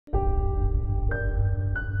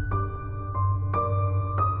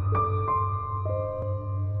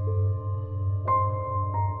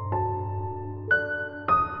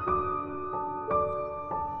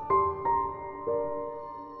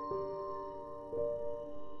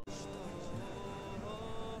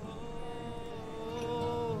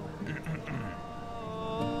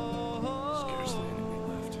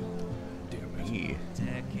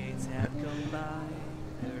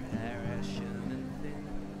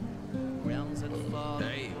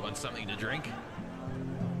Hey, want something to drink?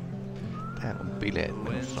 Täällä on bileet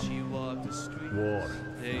menossa. War,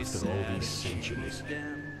 after all these centuries.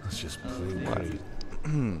 That's just plain great.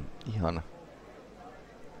 Ihana.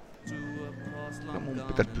 No mun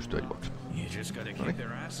pitäis pystyä juoksemaan. You just gotta kick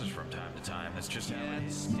their asses from time to time. That's just how it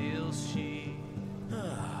is.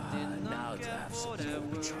 Now to have some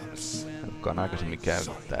pork chops. Joka on aikaisemmin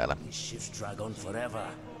käynyt täällä.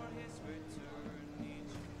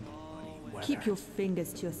 Keep your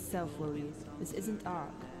fingers to yourself, will you? This isn't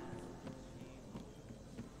art.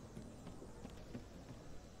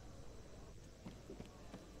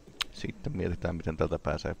 Sitten mietitään, miten tältä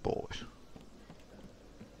pääsee pois.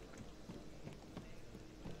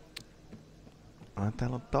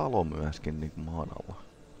 Täällä on talo myöskin niin kuin maan alla.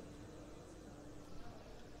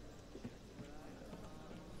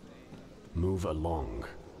 Move along.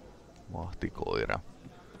 Vahtikoira.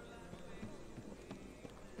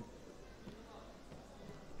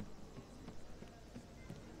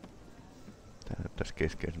 Tää näyttäisi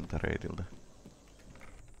keskeiseltä reitiltä.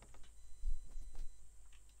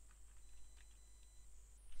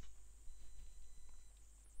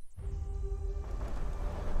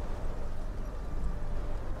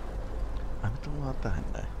 Me tullaan tähän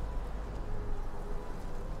näin.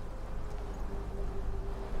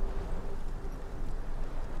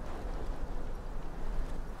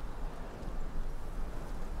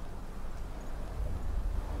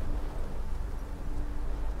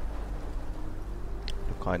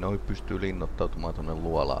 Kai noi pystyy linnoittautumaan tonne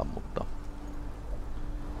luolaan, mutta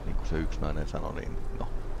niin kuin se yksi nainen sanoi, niin no,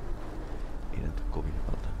 ei näytä kovin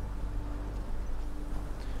hyvältä.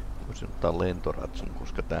 Voisin ottaa lentoratsun,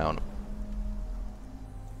 koska tää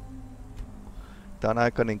on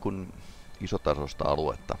aika niin kuin isotasoista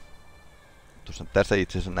aluetta. Tässä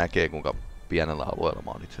itse asiassa näkee, kuinka pienellä alueella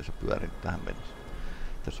mä oon itse asiassa pyörinyt tähän mennessä.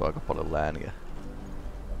 Tässä on aika paljon lääniä.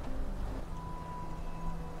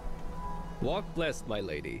 Walk blessed, my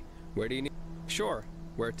lady. Where do you need? Sure.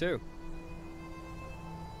 Where to?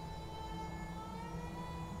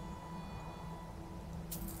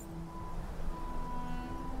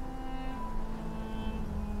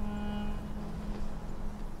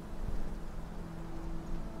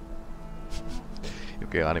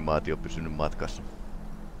 Jokin animaatio on pysynyt matkassa.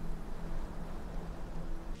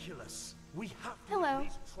 Hello.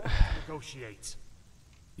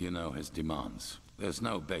 You know his demands. There's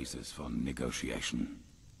no basis for negotiation.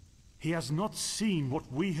 He has not seen what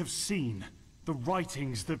we have seen. The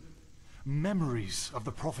writings, the memories of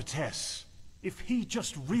the prophetess. If he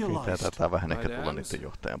just realized... Tää vähän ehkä tulla niiden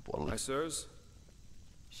johtajan puolelle.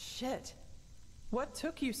 Shit. What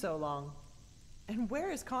took you so long? And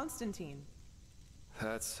where is Constantine?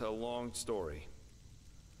 That's a long story.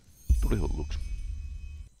 Tuli hulluksi.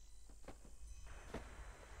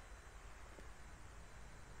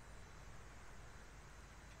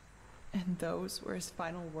 And those were his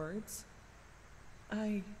final words?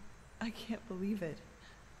 I can't believe it.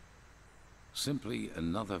 Simply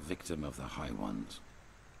another victim of the High Ones.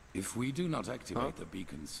 If we do not activate the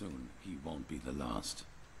beacon soon, he won't be the last.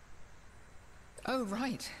 Oh,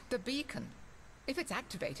 right. The beacon. If it's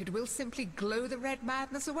activated, we'll simply glow the red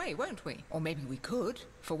madness away, won't we? Or maybe we could,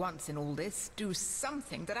 for once in all this, do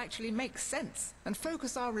something that actually makes sense and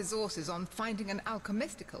focus our resources on finding an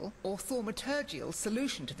alchemistical or thaumaturgical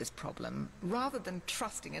solution to this problem, rather than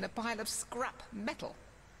trusting in a pile of scrap metal.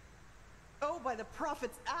 Oh, by the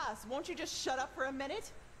prophet's ass, won't you just shut up for a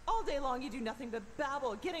minute? All day long you do nothing but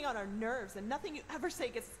babble, getting on our nerves, and nothing you ever say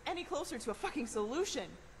gets any closer to a fucking solution.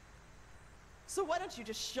 So why don't you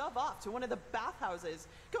just shove off to one of the bathhouses?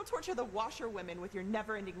 Go torture the washerwomen with your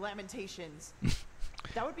never-ending lamentations.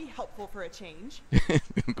 That would be helpful for a change.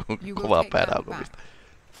 You will take that back.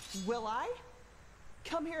 Will I?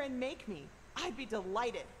 Come here and make me. I'd be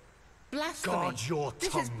delighted. Blasphemy. Guard your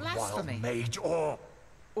This tongue, is blasphemy. wild mage, or...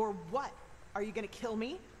 Or what? Are you gonna kill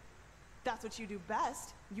me? That's what you do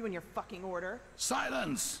best, you and your fucking order.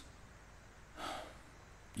 Silence!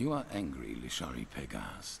 You are angry, Lishari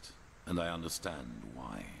Pegast, and I understand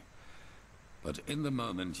why. But in the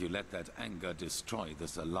moment you let that anger destroy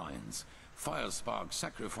this alliance, Firespark's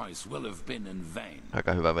sacrifice will have been in vain.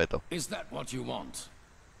 Aika hyvä veto. Is that what you want?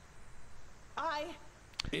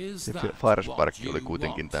 Is Se that Firespark what you oli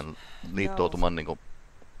kuitenkin want? tämän liittoutuman niinku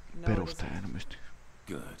perustaja ilmeisesti.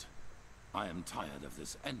 Good. I am tired of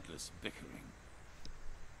this endless bickering.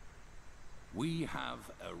 We have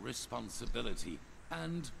a responsibility,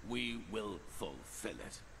 and we will fulfill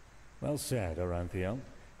it. Well said, Aranthiel.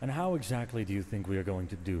 And how exactly do you think we are going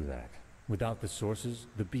to do that? Without the sources,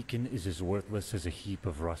 the beacon is as worthless as a heap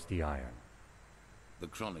of rusty iron. The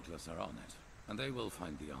chroniclers are on it, and they will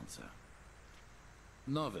find the answer.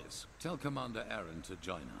 Novice, tell Commander Aaron to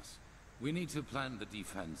join us. We need to plan the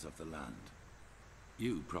defense of the land.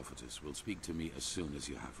 You, Prophetess, will speak to me as soon as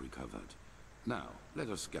you have recovered. Now, let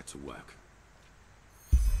us get to work.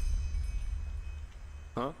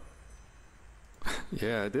 Huh?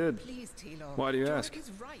 Yeah, I did. Please, Tilor. Why do you ask?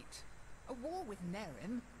 Is right. A war with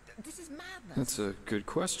Nerim? This is madness. That's a good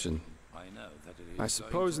question. I know that it is. I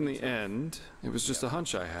suppose in the end, it was just a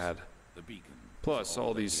hunch I had. The beacon. Plus,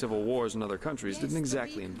 all these civil wars in other countries didn't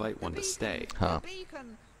exactly invite one to stay. Huh. The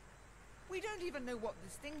beacon. We don't even know what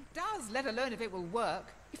this thing does, let alone if it will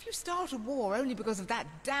work. If you start a war only because of that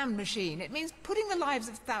damn machine, it means putting the lives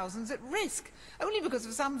of thousands at risk, only because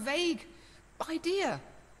of some vague idea.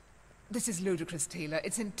 This is ludicrous, Tila.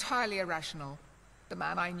 It's entirely irrational. The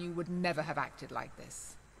man I knew would never have acted like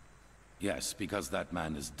this. Yes, because that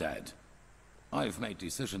man is dead. I've made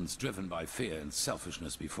decisions driven by fear and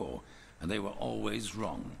selfishness before, and they were always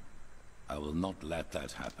wrong. I will not let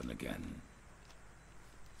that happen again.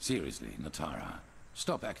 Seriously, Natara,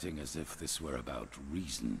 stop acting as if this were about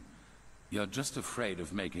reason. You're just afraid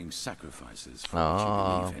of making sacrifices for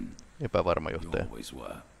what you believe in. Epävarma You johtaja. always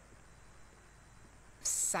were.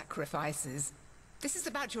 Sacrifices. This is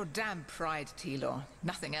about your damn pride, Tilor.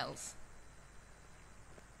 Nothing else.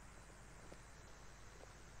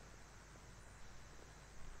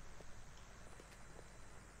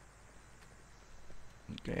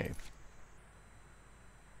 Okei.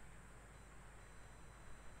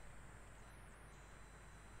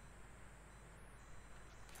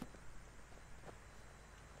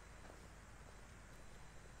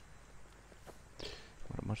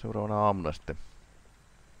 Varmaan seuraavana aamuna sitten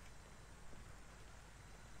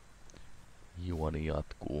juoni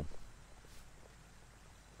jatkuu.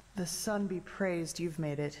 The sun be praised you've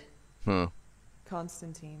made it.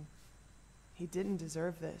 Constantine. He didn't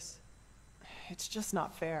deserve this. It's just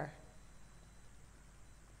not fair.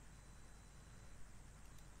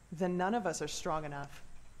 Then none of us are strong enough.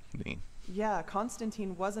 Niin. Yeah,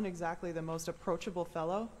 Constantine wasn't exactly the most approachable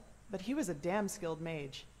fellow, but he was a damn skilled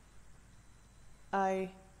mage. I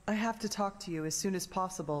have to talk to you as soon as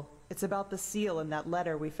possible. It's about the seal in that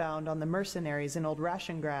letter we found on the mercenaries in Old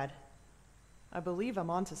Rashengrad. I believe I'm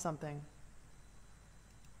onto something.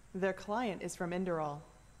 Their client is from Enderal.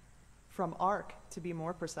 From Ark, to be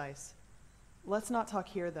more precise. Let's not talk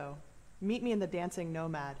here, though. Meet me in the Dancing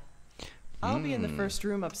Nomad. I'll be in the first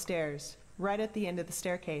room upstairs, right at the end of the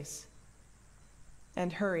staircase.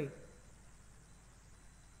 And hurry.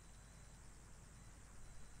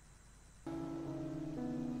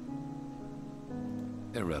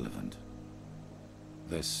 Irrelevant.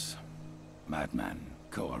 This madman,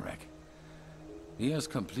 Koarek. He has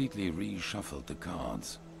completely reshuffled the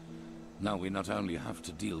cards. Now we not only have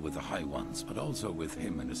to deal with the High Ones, but also with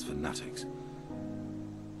him and his fanatics.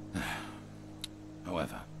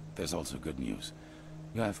 However, there's also good news.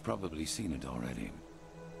 You have probably seen it already.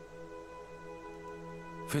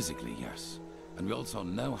 Physically, yes. And we also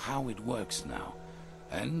know how it works now,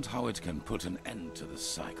 and how it can put an end to the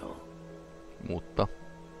cycle. Mutta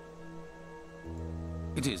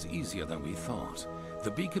It is easier than we thought.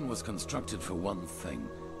 The beacon was constructed for one thing,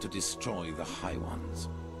 to destroy the High Ones.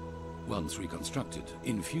 Once reconstructed,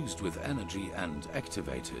 infused with energy and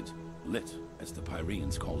activated, lit, as the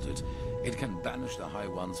Pyreans called it, it can banish the High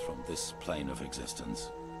Ones from this plane of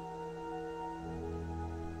existence.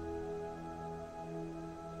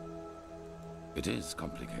 It is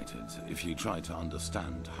complicated if you try to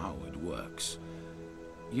understand how it works.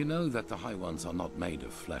 You know that the High Ones are not made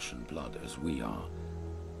of flesh and blood as we are.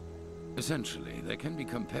 Essentially, they can be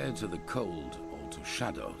compared to the cold or to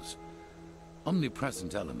shadows.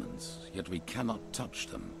 Omnipresent elements, yet we cannot touch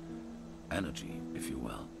them. Energy, if you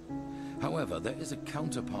will. However, there is a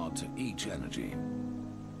counterpart to each energy.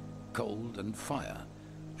 Cold and fire,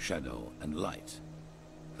 shadow and light.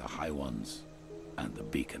 The High Ones and the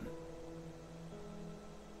beacon.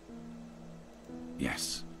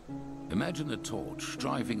 Yes. Imagine a torch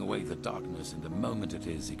driving away the darkness in the moment it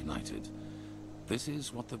is ignited. This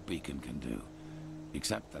is what the beacon can do,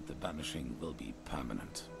 except that the banishing will be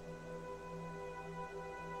permanent.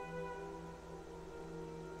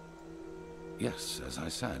 Yes, as I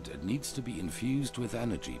said, it needs to be infused with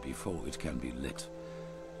energy before it can be lit.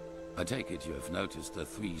 I take it you have noticed the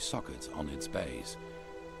 3 sockets on its base.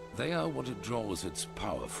 They are what it draws its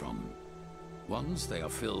power from. Once they are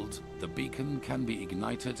filled, the beacon can be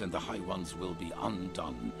ignited and the High Ones will be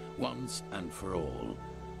undone, once and for all.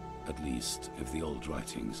 At least, if the old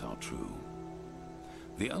writings are true.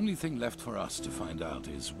 The only thing left for us to find out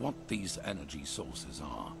is what these energy sources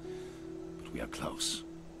are. But we are close.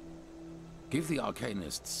 Give the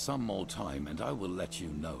Arcanists some more time and I will let you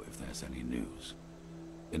know if there's any news.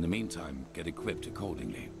 In the meantime, get equipped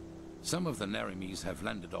accordingly. Some of the Nerimes have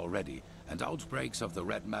landed already, and outbreaks of the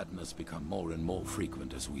Red Madness become more and more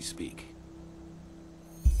frequent as we speak.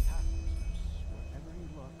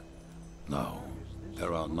 No,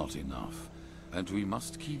 there are not enough, and we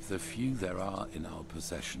must keep the few there are in our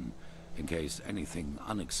possession, in case anything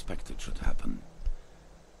unexpected should happen.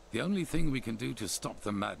 The only thing we can do to stop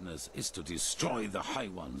the madness is to destroy the High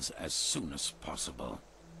Ones as soon as possible.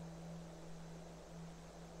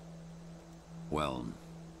 Well,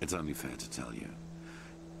 it's only fair to tell you.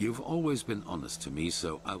 You've always been honest to me,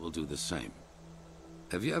 so I will do the same.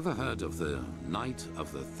 Have you ever heard of the Night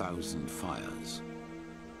of the 1,000 Fires?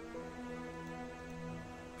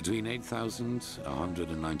 Between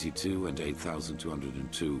 8,192 and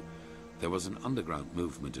 8,202, there was an underground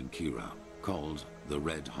movement in Kira called the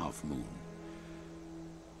Red Half Moon.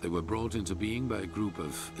 They were brought into being by a group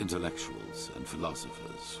of intellectuals and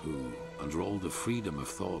philosophers who, under all the freedom of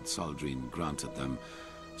thought Saldrine granted them,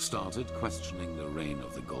 started questioning the reign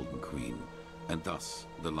of the Golden Queen, and thus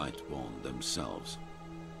the Lightborn themselves.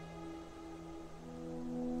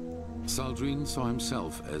 Saldrine saw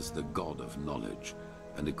himself as the god of knowledge,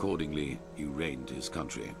 and accordingly he reigned his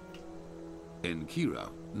country. In Kira,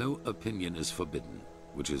 no opinion is forbidden,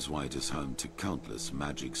 which is why it is home to countless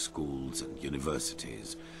magic schools and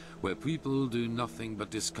universities, where people do nothing but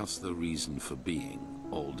discuss the reason for being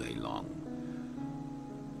all day long.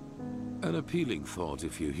 An appealing thought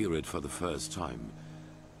if you hear it for the first time,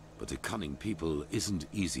 but a cunning people isn't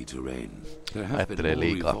easy to reign. There have been more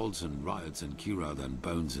revolts and riots in Kira than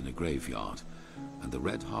bones in a graveyard, and the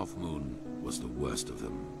Red Half Moon was the worst of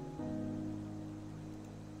them.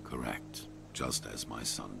 Correct, just as my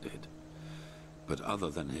son did. But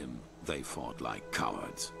other than him, they fought like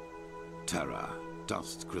cowards. Terror,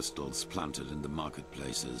 dust crystals planted in the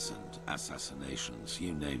marketplaces, and assassinations,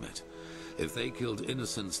 you name it. If they killed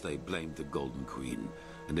innocents, they blamed the Golden Queen,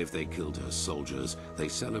 and if they killed her soldiers, they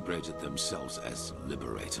celebrated themselves as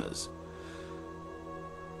liberators.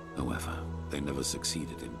 However, they never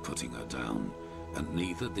succeeded in putting her down, and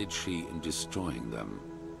neither did she in destroying them,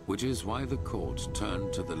 which is why the court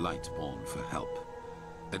turned to the Lightborn for help.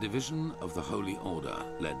 A division of the Holy Order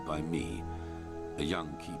led by me, a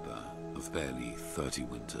young keeper of barely 30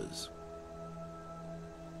 winters.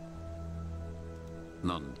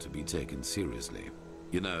 None to be taken seriously.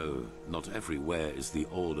 You know, not everywhere is the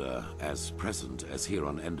Order as present as here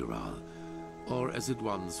on Enderal, or as it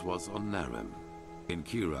once was on Narem. In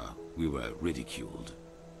Kira, we were ridiculed.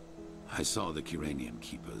 I saw the Kiranian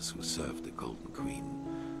keepers who served the Golden Queen.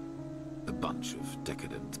 A bunch of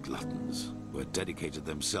decadent gluttons who had dedicated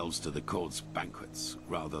themselves to the court's banquets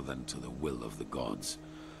rather than to the will of the gods.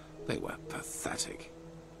 They were pathetic.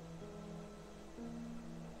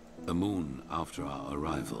 A moon after our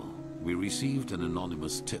arrival, we received an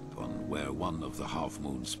anonymous tip on where one of the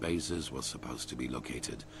half-moon's bases was supposed to be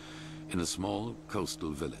located, in a small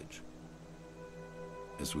coastal village.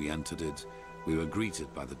 As we entered it, we were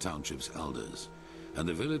greeted by the township's elders, and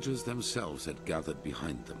the villagers themselves had gathered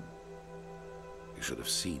behind them. You should have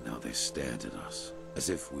seen how they stared at us,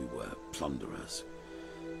 as if we were plunderers.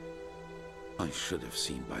 I should have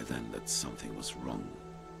seen by then that something was wrong.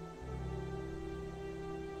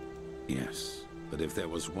 Yes, but if there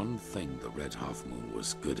was one thing the Red Half Moon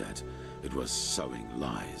was good at, it was sowing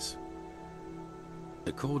lies.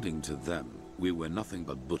 According to them, we were nothing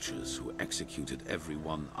but butchers who executed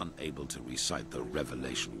everyone unable to recite the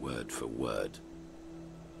Revelation word for word.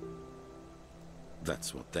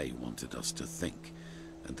 That's what they wanted us to think,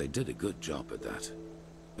 and they did a good job at that.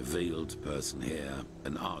 A veiled person here,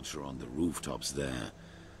 an archer on the rooftops there.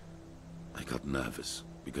 I got nervous,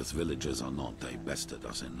 because villagers are not, they bested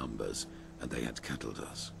us in numbers, and they had kettled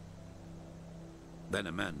us. Then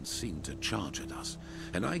a man seemed to charge at us,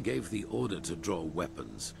 and I gave the order to draw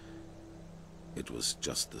weapons. It was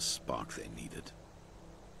just the spark they needed.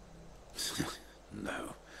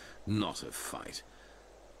 No, not a fight.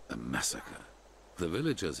 A massacre. The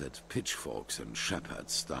villagers had pitchforks and shepherd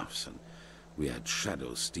staffs, and we had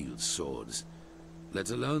shadow steel swords,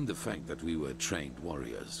 let alone the fact that we were trained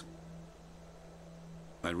warriors.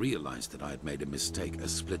 I realized that I had made a mistake a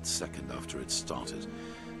split second after it started,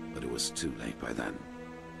 but it was too late by then.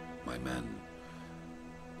 My men,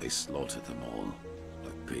 they slaughtered them all,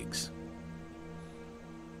 like pigs.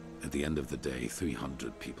 At the end of the day,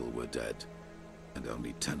 300 people were dead, and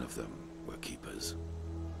only 10 of them were keepers.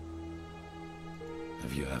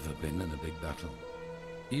 Have you ever been in a big battle?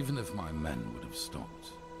 Even if my men would have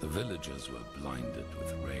stopped, the villagers were blinded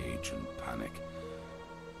with rage and panic.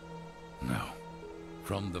 No.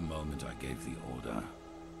 From the moment I gave the order,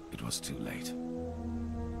 it was too late.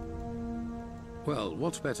 Well,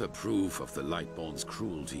 what better proof of the Lightborn's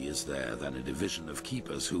cruelty is there than a division of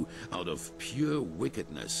keepers who, out of pure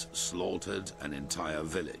wickedness, slaughtered an entire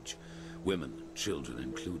village, women, children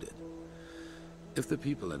included. If the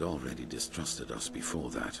people had already distrusted us before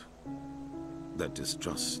that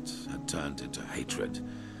distrust had turned into hatred,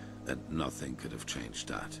 and nothing could have changed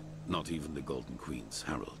that, not even the Golden Queen's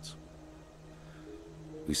heralds.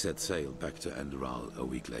 We set sail back to Enderal a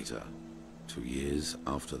week later. 2 years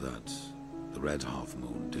after that, the Red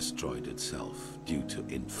Half-Moon destroyed itself due to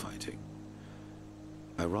infighting.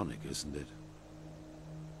 Ironic, isn't it?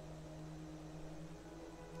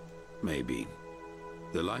 Maybe.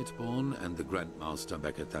 The Lightborn and the Grandmaster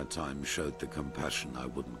back at that time showed the compassion I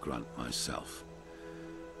wouldn't grant myself.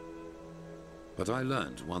 But I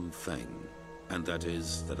learned one thing, and that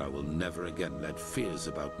is that I will never again let fears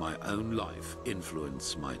about my own life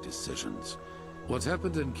influence my decisions. What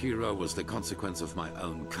happened in Kira was the consequence of my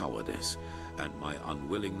own cowardice, and my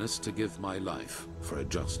unwillingness to give my life for a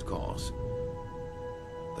just cause.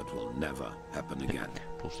 That will never happen again.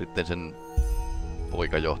 Plus sitten sen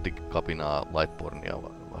poika johti kapinaa Lightbornia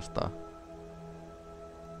vastaan.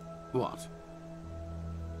 What?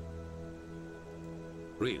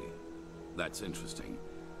 Really? That's interesting.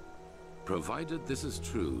 Provided this is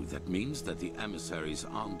true, that means that the emissaries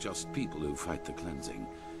aren't just people who fight the cleansing.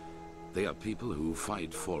 They are people who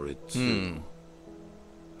fight for it too.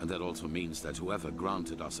 And that also means that whoever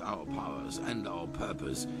granted us our powers and our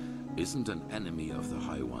purpose isn't an enemy of the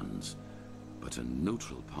High Ones, but a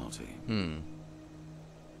neutral party.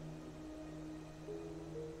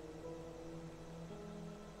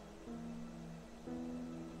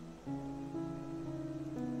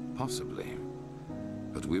 Possibly.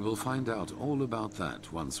 But we will find out all about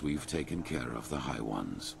that once we've taken care of the High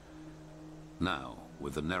Ones. Now,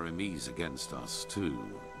 with the Neramis against us too,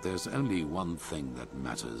 there's only one thing that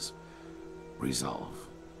matters. Resolve.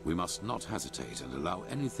 We must not hesitate and allow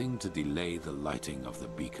anything to delay the lighting of the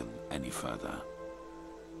beacon any further.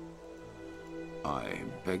 I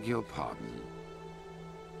beg your pardon.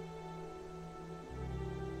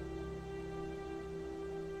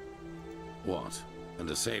 What? And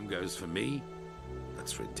the same goes for me?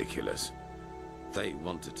 That's ridiculous. They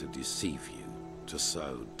wanted to deceive you, to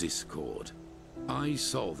sow discord. I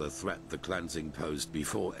saw the threat the cleansing posed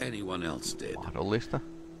before anyone else did. Mahdollista.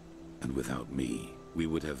 And without me, we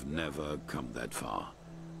would have never come that far.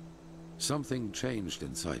 Something changed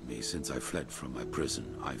inside me since I fled from my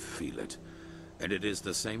prison. I feel it. And it is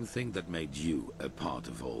the same thing that made you a part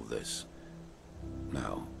of all this.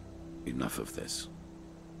 Now, enough of this.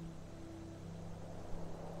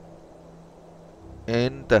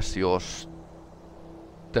 Entäs jos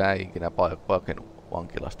tää ei ikinä pakenut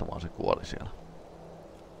vankilasta, vaan se kuoli siellä?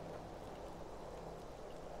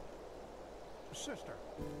 Sister.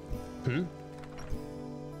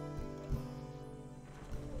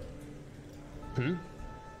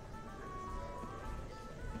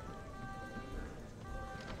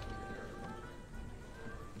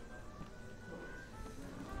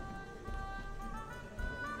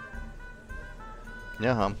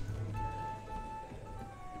 Jaha.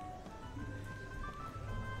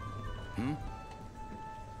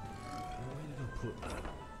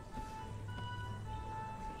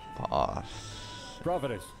 Pass.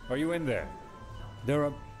 Prophetess, are you in there? There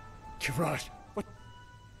are... Kirash, what?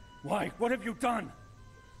 Why? What have you done?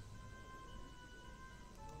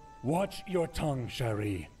 Watch your tongue,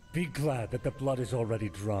 Shari. Be glad that the blood is already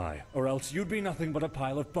dry, or else you'd be nothing but a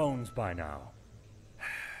pile of bones by now.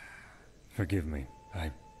 Forgive me.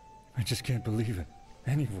 I just can't believe it.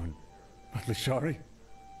 Anyone but Lishari?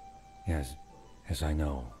 Yes, I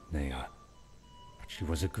know, Nea. But she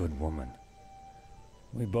was a good woman.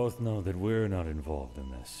 We both know that we're not involved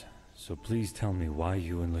in this. So please tell me why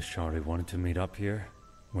you and Lishari wanted to meet up here?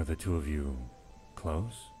 Were the two of you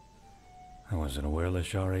close? I wasn't aware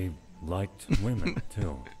Lishari liked women,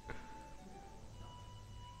 too.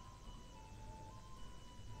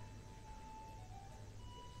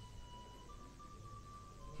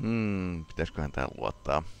 Pitäisköhän tää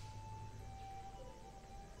luottaa?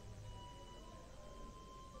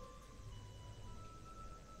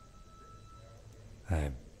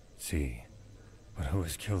 I see. But who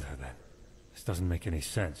has killed her then? This doesn't make any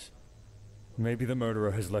sense. Maybe the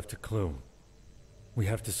murderer has left a clue. We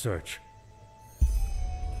have to search.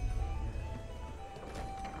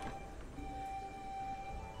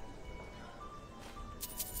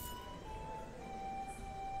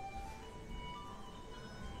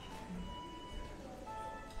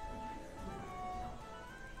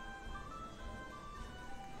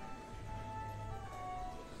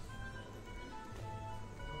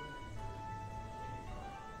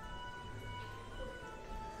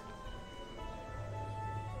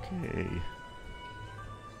 Okei.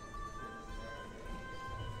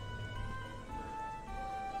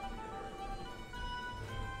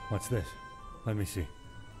 What's this? Let me see.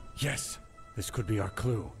 Yes! This could be our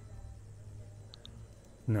clue.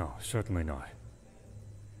 No, certainly not.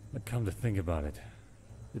 But come to think about it,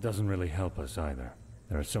 it doesn't really help us either.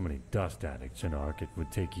 There are so many dust addicts in Ark, it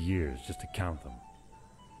would take years just to count them.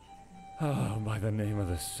 Oh, by the name of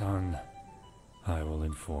the sun, I will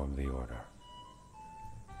inform the Order.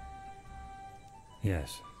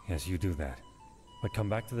 Yes, you do that. But come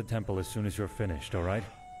back to the temple as soon as you're finished, all right?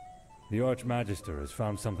 The Archmagister has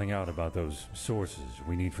found something out about those sources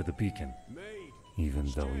we need for the beacon, even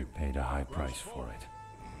though we paid a high price for it.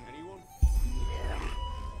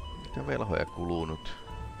 Mitä velhoja kulunut?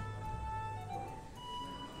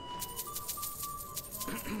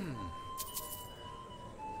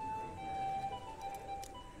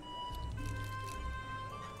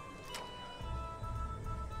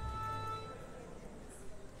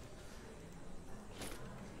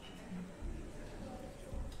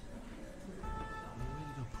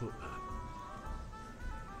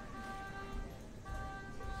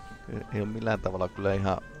 Ei ole millään tavalla kyllä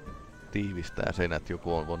ihan tiivistää sen, että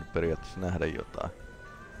joku on voinut periaatteessa nähdä jotain.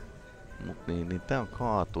 Mut niin tää on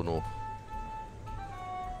kaatunut.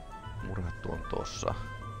 Murhattu on tossa.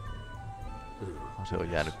 Se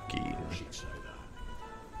on jäänyt kiinni.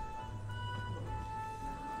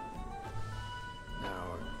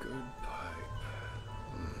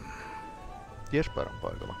 Jesparin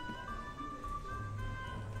paikalla.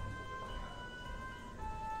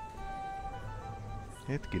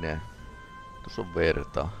 Hetkinen. Tuossa on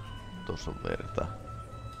verta. Tuossa on verta.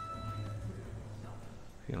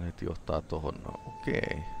 Siellä heti johtaa tohon. No,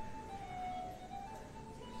 okei.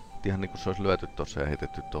 Ihan niinku se olisi lyöty tossa ja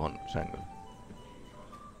heitetty tohon sängylle.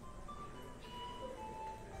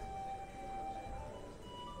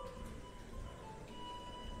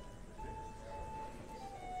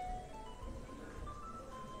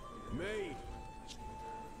 Me.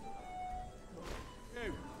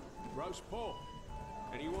 You. Roast pork.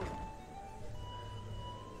 Anyone?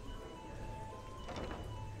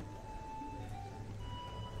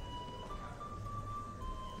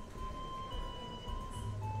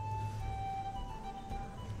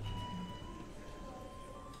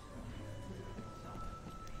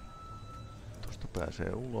 Tosta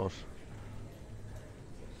pääsee ulos.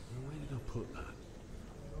 Where did I put that?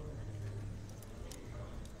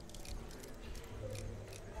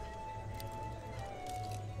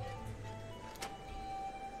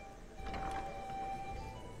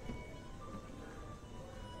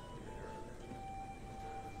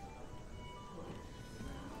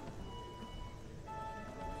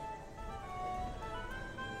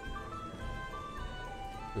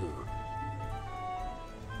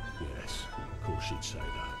 Yes, of course she'd say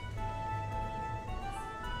that.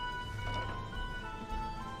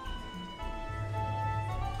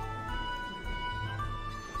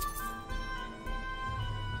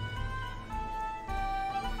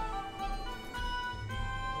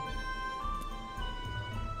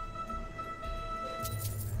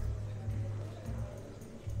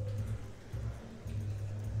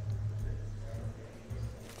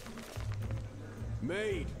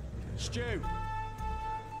 Mead, stew,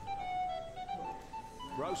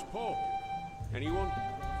 roast pork. Anyone?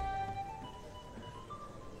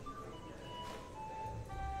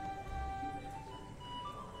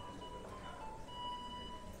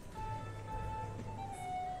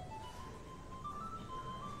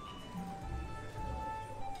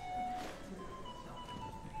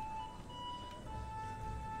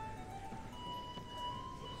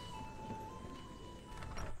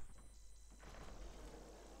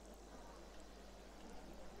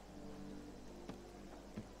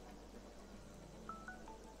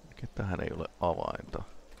 Tähän ei ole avainta.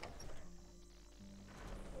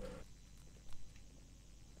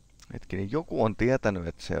 Hetkinen, joku on tietänyt,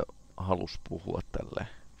 että se halusi puhua tälle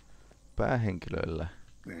päähenkilölle.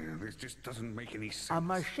 A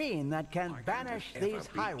machine that can banish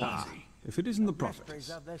these highways. If it isn't the Prophet,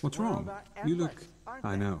 what's wrong? You look...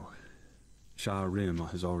 I know. Shah Rim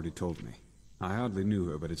has already told me. I hardly knew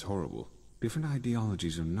her, but it's horrible. Different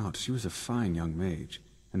ideologies or not, she was a fine young mage.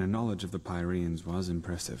 And her knowledge of the Pyreans was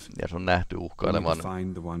impressive. Ja se on nähty uhkailevan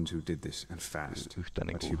yhtä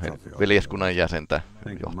niinku veljeskunnan jäsentä,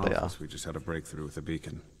 johtajaa.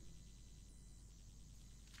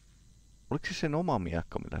 Oliko se sen oma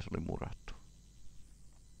miekka, mitä se oli murhattu?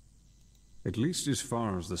 At least as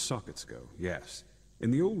far as the sockets go, yes.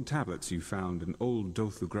 In the old tablets you found in old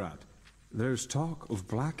Dothugrad, there's talk of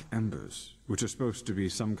black embers, which are supposed to be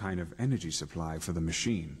some kind of energy supply for the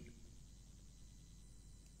machine.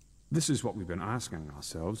 This is what we've been asking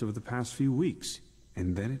ourselves over the past few weeks.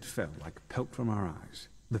 And then it fell like pelt from our eyes.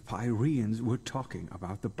 The Pyreans were talking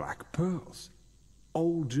about the Black Pearls.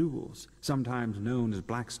 Old jewels, sometimes known as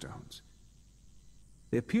Blackstones.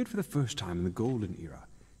 They appeared for the first time in the Golden Era,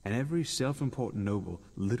 and every self-important noble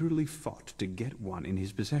literally fought to get one in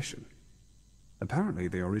his possession. Apparently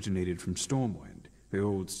they originated from Stormwind, the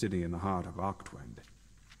old city in the heart of Octwind.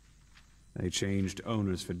 They changed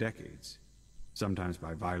owners for decades, sometimes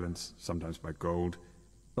by violence, sometimes by gold.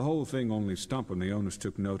 The whole thing only stopped when the owners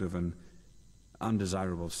took note of an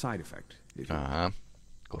undesirable side effect.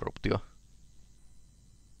 Korruptio.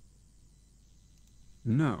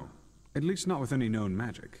 No, at least not with any known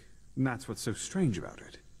magic. And that's what's so strange about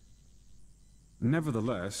it.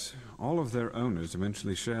 Nevertheless, all of their owners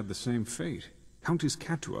eventually shared the same fate. Countess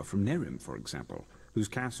Catua from Nerim, for example, whose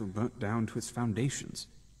castle burnt down to its foundations.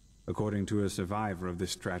 According to a survivor of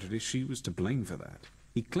this tragedy, she was to blame for that.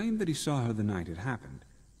 He claimed that he saw her the night it happened,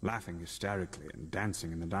 laughing hysterically and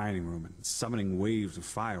dancing in the dining room and summoning waves of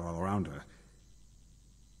fire all around her.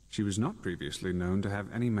 She was not previously known to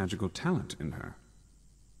have any magical talent in her.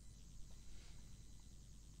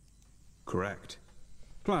 Correct.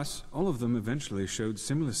 Plus, all of them eventually showed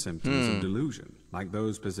similar symptoms of delusion, like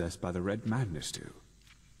those possessed by the Red Madness do.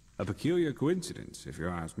 A peculiar coincidence, if you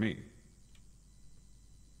ask me.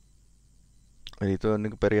 Eli tuo on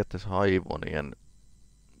niinku periaatteessa haivonien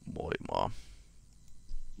voimaa.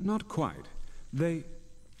 Not quite.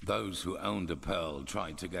 Those who owned a pearl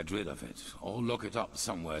tried to get rid of it, or lock it up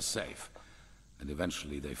somewhere safe, and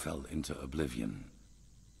eventually they fell into oblivion.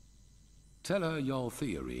 Tell her your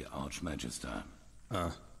theory, Archmagister.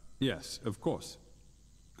 Yes, of course.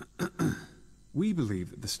 We believe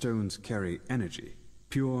that the stones carry energy,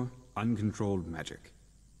 pure, uncontrolled magic,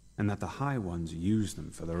 and that the High Ones use them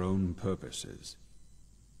for their own purposes.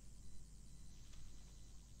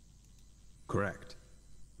 Correct.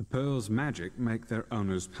 The pearl's magic make their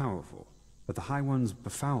owners powerful, but the High Ones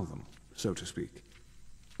befoul them, so to speak.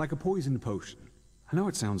 Like a poisoned potion. I know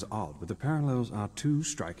it sounds odd, but the parallels are too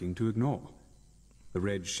striking to ignore. The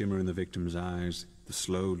red shimmer in the victim's eyes, the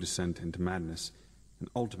slow descent into madness, and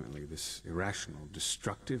ultimately this irrational,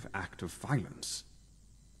 destructive act of violence.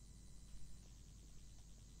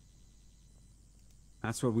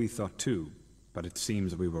 That's what we thought too, but it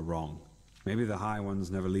seems that we were wrong. Maybe the High Ones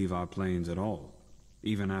never leave our planes at all,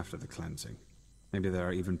 even after the cleansing. Maybe they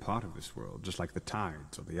are even part of this world, just like the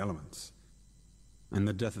tides or the elements. And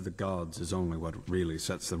the death of the gods is only what really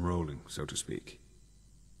sets them rolling, so to speak.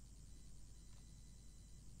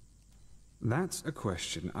 That's a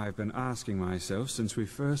question I've been asking myself since we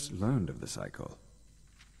first learned of the cycle.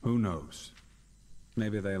 Who knows?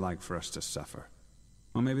 Maybe they like for us to suffer.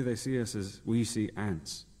 Or maybe they see us as we see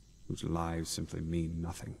ants, whose lives simply mean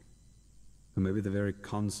nothing. Or maybe the very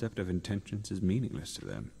concept of intentions is meaningless to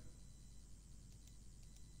them.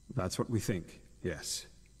 That's what we think, yes.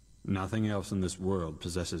 Nothing else in this world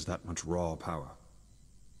possesses that much raw power.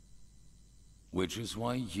 Which is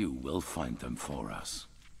why you will find them for us.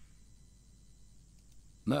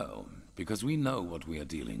 No, because we know what we are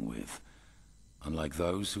dealing with, unlike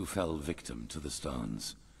those who fell victim to the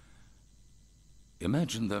stones.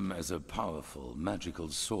 Imagine them as a powerful, magical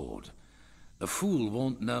sword. A fool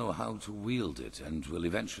won't know how to wield it and will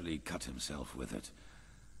eventually cut himself with it.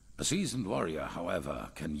 A seasoned warrior, however,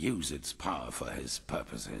 can use its power for his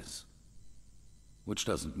purposes. Which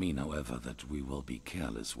doesn't mean, however, that we will be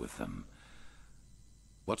careless with them.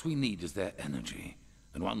 What we need is their energy.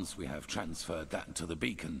 And once we have transferred that to the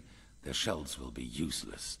beacon, their shells will be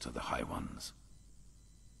useless to the High Ones.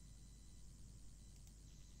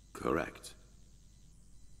 Correct.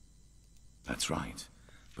 That's right.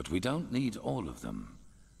 But we don't need all of them.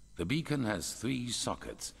 The beacon has 3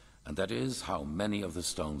 sockets, and that is how many of the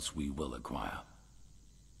stones we will acquire.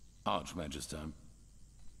 Archmagister.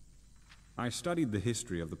 I studied the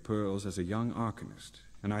history of the pearls as a young arcanist,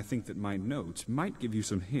 and I think that my notes might give you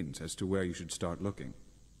some hints as to where you should start looking.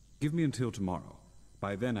 Give me until tomorrow.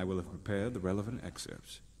 By then I will have prepared the relevant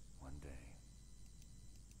excerpts. One day.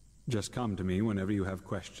 Just come to me whenever you have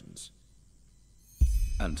questions.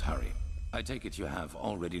 And hurry. I take it you have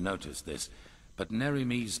already noticed this, but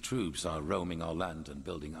Nerimi's troops are roaming our land and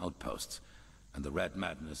building outposts, and the Red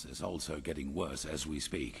Madness is also getting worse as we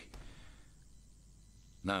speak.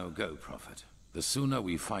 Now go, Prophet. The sooner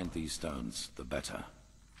we find these stones, the better.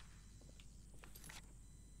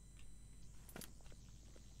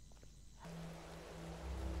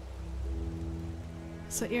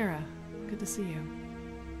 So, Ira, good to see you.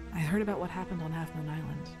 I heard about what happened on Half Moon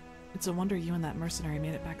Island. It's a wonder you and that mercenary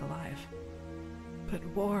made it back alive. But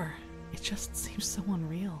war, it just seems so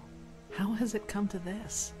unreal. How has it come to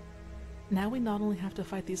this? Now we not only have to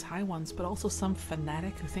fight these high ones, but also some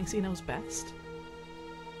fanatic who thinks he knows best?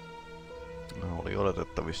 No, oli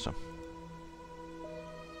oletettavissa.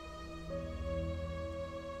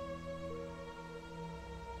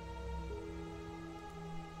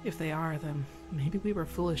 If they are, then maybe we were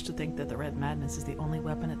foolish to think that the Red Madness is the only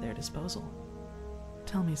weapon at their disposal.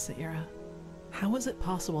 Tell me, Saira, how is it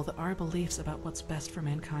possible that our beliefs about what's best for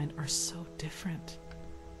mankind are so different?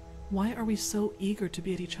 Why are we so eager to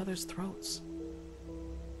be at each other's throats?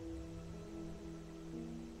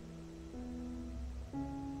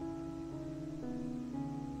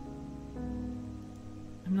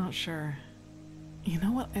 I'm not sure. You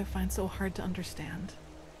know what I find so hard to understand?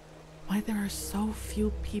 Why there are so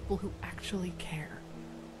few people who actually care.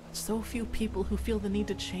 So few people who feel the need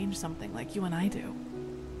to change something like you and I do.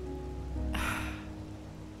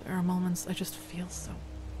 There are moments I just feel so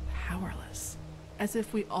powerless. As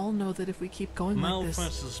if we all know that if we keep going like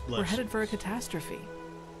this, we're headed for a catastrophe.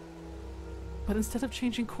 But instead of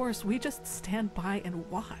changing course, we just stand by and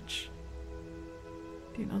watch.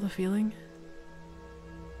 Do you know the feeling?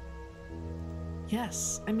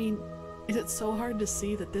 Yes, I mean, is it so hard to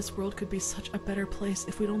see that this world could be such a better place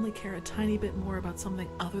if we'd only care a tiny bit more about something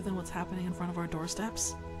other than what's happening in front of our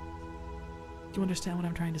doorsteps? You understand what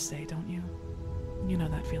I'm trying to say, don't you? You know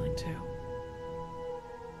that feeling too.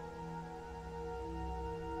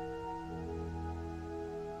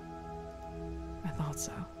 I thought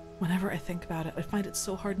so. Whenever I think about it, I find it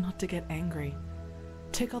so hard not to get angry.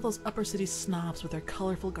 Take all those upper city snobs with their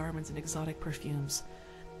colorful garments and exotic perfumes.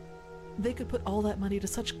 They could put all that money to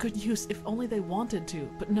such good use if only they wanted to,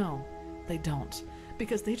 but no, they don't,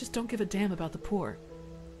 because they just don't give a damn about the poor.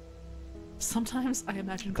 Sometimes I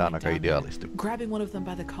imagine going down there, grabbing one of them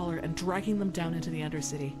by the collar and dragging them down into the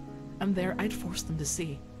Undercity, and there I'd force them to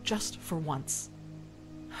see, just for once.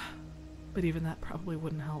 But even that probably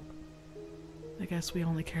wouldn't help. I guess we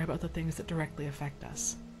only care about the things that directly affect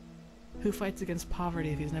us. Who fights against poverty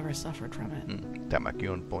if he's never suffered from it?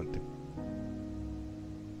 Tämäkin on pointti.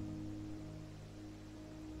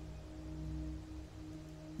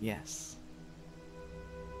 Yes.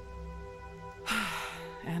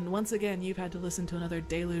 And once again, you've had to listen to another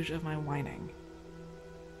deluge of my whining.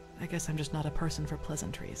 I guess I'm just not a person for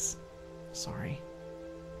pleasantries. Sorry.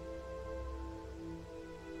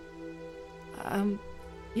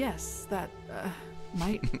 Yes, that,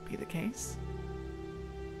 might be the case.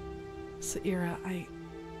 Saira,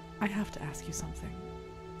 I have to ask you something.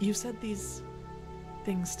 You said these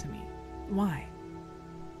things to me. Why?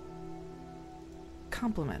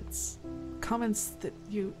 Compliments. Comments that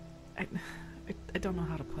you... I don't know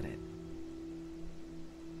how to put it.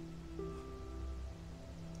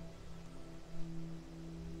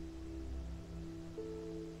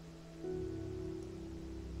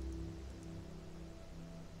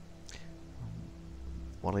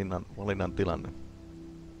 Valinnan tilanne.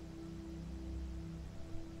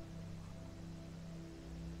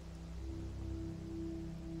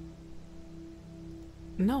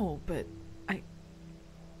 No, but I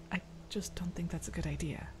just don't think that's a good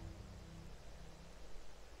idea.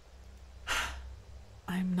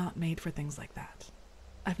 I'm not made for things like that.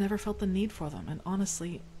 I've never felt the need for them, and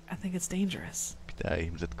honestly, I think it's dangerous. Pitää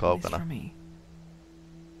ihmiset At least kaukana. for me.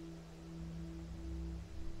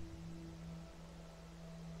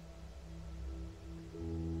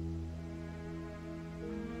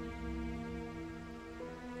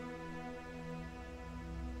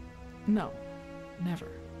 No, never.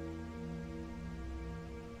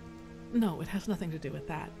 No, it has nothing to do with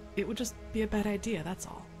that. It would just be a bad idea, that's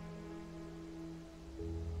all.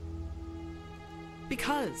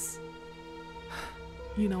 Because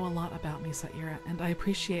you know a lot about me, Saira, and I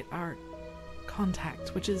appreciate our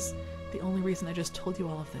contact, which is the only reason I just told you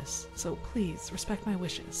all of this. So please, respect my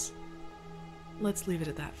wishes. Let's leave it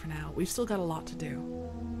at that for now. We've still got a lot to do.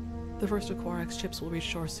 The first of Quarak's ships will reach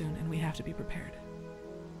shore soon, and we have to be prepared.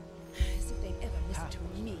 As if they've ever listened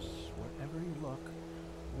to me. Wherever you look,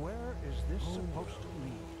 where is this supposed to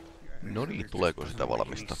lead? No niin, tuleeko sitä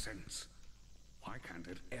valmista? Why can't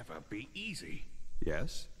it ever be easy?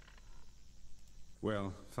 Yes?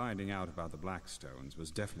 Well, finding out about the Blackstones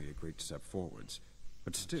was definitely a great step forwards,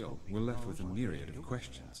 but still, we're left with a myriad of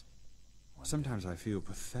questions. Sometimes I feel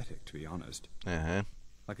pathetic, to be honest.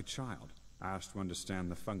 Like a child, asked to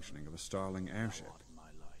understand the functioning of a Starling airship.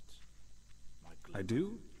 I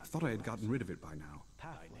do? I thought I had gotten rid of it by now.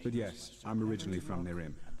 But yes, I'm originally from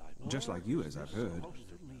Nirim, just like you, as I've heard.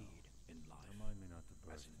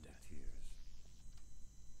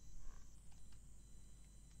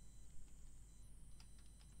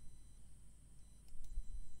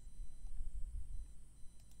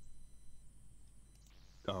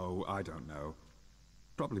 Oh, I don't know.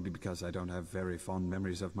 Probably because I don't have very fond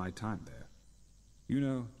memories of my time there. You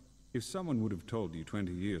know, if someone would have told you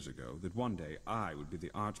 20 years ago that one day I would be the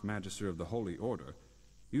Archmagister of the Holy Order,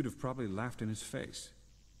 you'd have probably laughed in his face.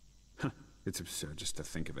 It's absurd just to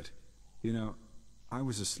think of it. You know, I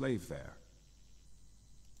was a slave there.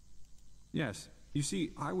 Yes, you see,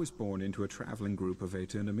 I was born into a traveling group of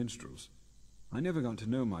Aeterna minstrels. I never got to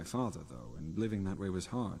know my father, though, and living that way was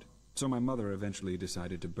hard. So my mother eventually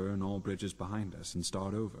decided to burn all bridges behind us and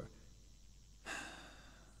start over.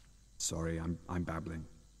 Sorry, I'm babbling.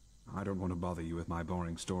 I don't want to bother you with my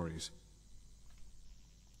boring stories.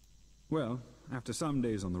 Well, after some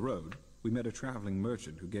days on the road, we met a traveling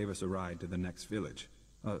merchant who gave us a ride to the next village.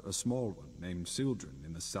 A small one named Sildren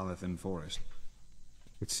in the Salathan forest.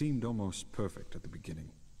 It seemed almost perfect at the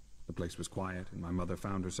beginning. The place was quiet, and my mother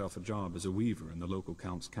found herself a job as a weaver in the local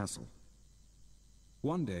count's castle.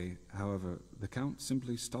 One day, however, the count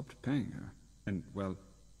simply stopped paying her, and, well,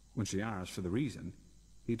 when she asked for the reason,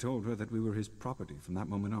 he told her that we were his property from that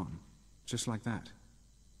moment on. Just like that.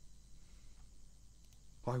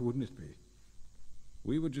 Why wouldn't it be?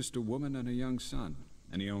 We were just a woman and a young son,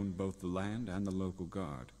 and he owned both the land and the local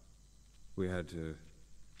guard. We had to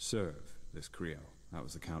serve this Creo, that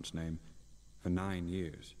was the count's name, for 9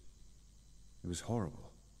 years. It was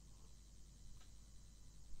horrible.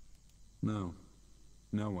 No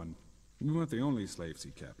one. We weren't the only slaves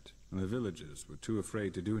he kept, and the villagers were too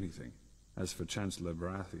afraid to do anything. As for Chancellor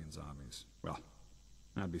Baratheon's armies, well,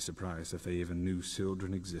 I'd be surprised if they even knew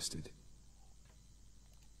Sildren existed.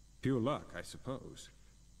 Pure luck, I suppose.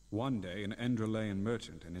 One day, an Enderalian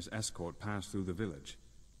merchant and his escort passed through the village.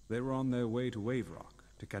 They were on their way to Waverock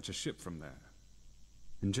to catch a ship from there.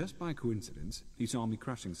 And just by coincidence, he saw me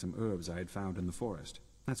crushing some herbs I had found in the forest.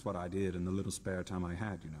 That's what I did in the little spare time I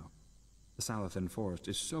had, you know. The Salathan forest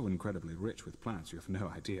is so incredibly rich with plants you have no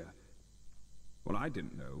idea. What I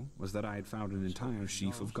didn't know was that I had found an entire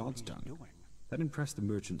sheaf of God's tongue. That impressed the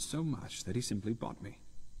merchant so much that he simply bought me.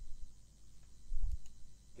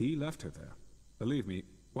 He left her there. Believe me,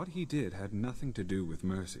 what he did had nothing to do with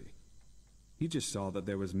mercy. He just saw that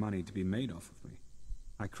there was money to be made off of me.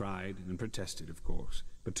 I cried and protested, of course,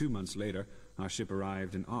 but 2 months later, our ship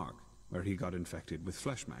arrived in Ark, where he got infected with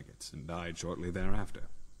flesh maggots and died shortly thereafter.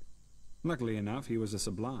 Luckily enough, he was a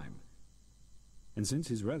sublime. And since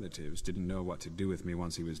his relatives didn't know what to do with me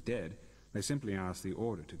once he was dead, they simply asked the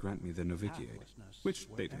Order to grant me the novitiate, which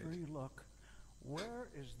they did. Where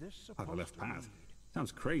is this supposed On the left path.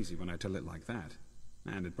 Sounds crazy when I tell it like that,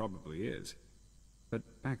 and it probably is. But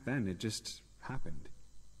back then, it just happened.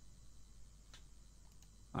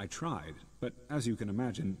 I tried, but as you can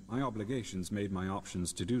imagine, my obligations made my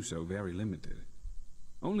options to do so very limited.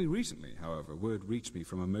 Only recently, however, word reached me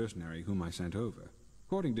from a mercenary whom I sent over.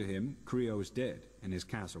 According to him, Creo is dead, and his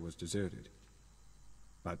castle was deserted.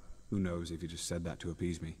 But who knows if he just said that to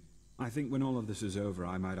appease me. I think when all of this is over,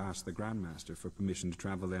 I might ask the Grandmaster for permission to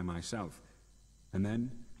travel there myself. And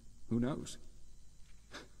then, who knows?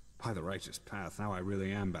 By the righteous path, now I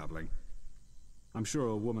really am babbling. I'm sure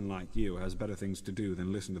a woman like you has better things to do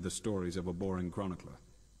than listen to the stories of a boring chronicler.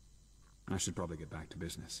 I should probably get back to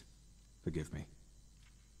business. Forgive me.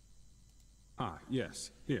 Ah,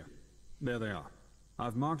 yes, here. There they are.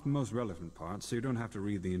 I've marked the most relevant parts, so you don't have to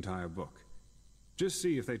read the entire book. Just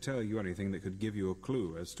see if they tell you anything that could give you a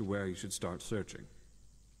clue as to where you should start searching.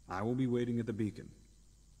 I will be waiting at the beacon.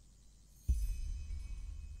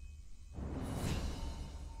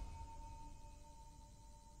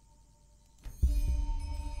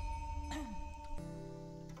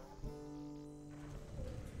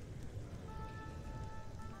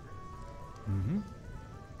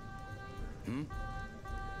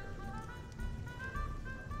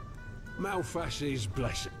 Malphas's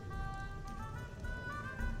blessing.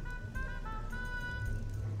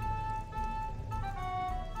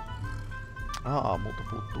 Multa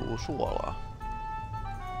puuttuu suolaa.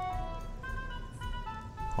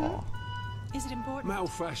 Is it important?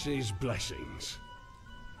 Malphas's blessings.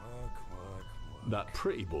 That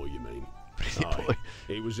pretty boy, you mean? Pretty boy.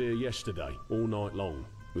 He was here yesterday, all night long,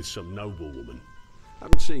 with some noble woman.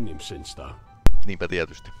 Haven't seen him since, though. Niinpä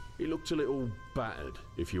tietysti. He looked a little battered,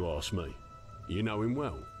 if you ask me. You know him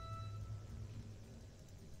well?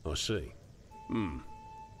 I see.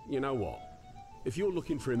 You know what? If you're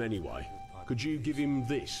looking for him anyway, could you give him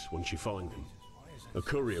this once you find him? A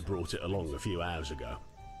courier brought it along a few hours ago.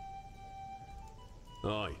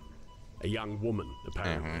 Aye. A young woman,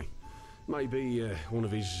 apparently. Maybe one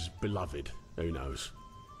of his beloved, who knows.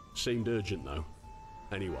 Seemed urgent, though.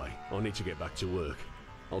 Anyway, I need to get back to work.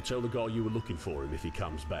 I'll tell the guy you were looking for him if he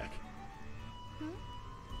comes back.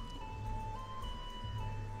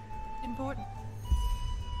 Important.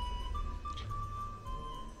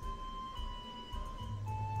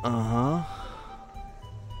 Aha.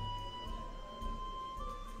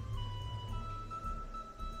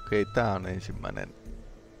 Okei, tää on ensimmäinen.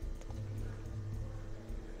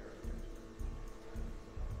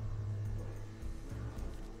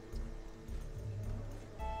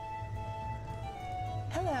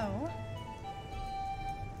 Hello.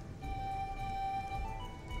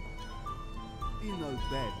 You know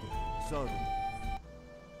bed, sorry.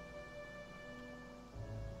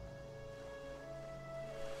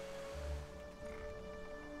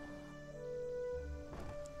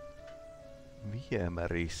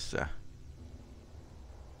 Viemärissä.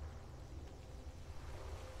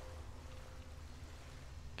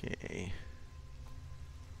 Okei.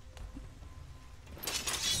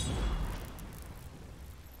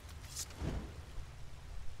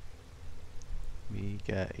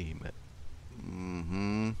 Mikä ihme?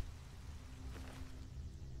 Mhm.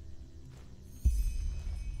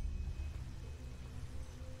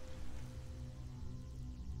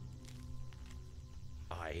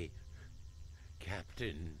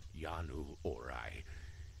 Captain Yanu Orai,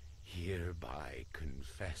 hereby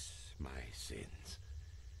confess my sins.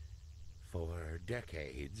 For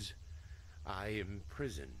decades, I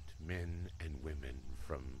imprisoned men and women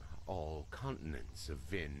from all continents of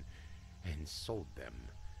Vin and sold them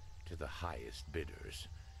to the highest bidders.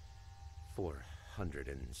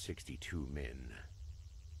 462 men,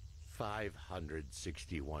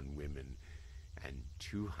 561 women, and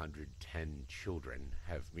 210 children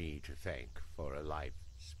have me to thank for a life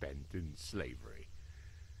spent in slavery.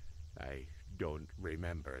 I don't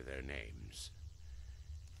remember their names.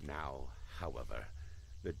 Now, however,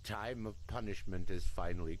 the time of punishment has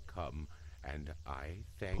finally come, and I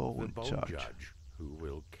thank the Bone Judge who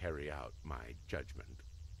will carry out my judgment.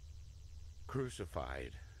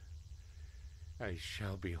 Crucified, I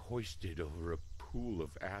shall be hoisted over a pool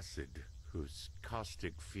of acid whose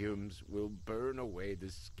caustic fumes will burn away the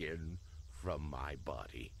skin from my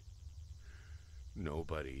body.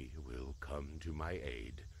 Nobody will come to my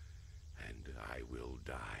aid, and I will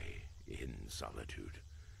die in solitude,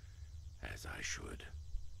 as I should.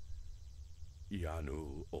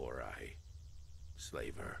 Yanu Orai,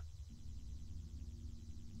 slaver.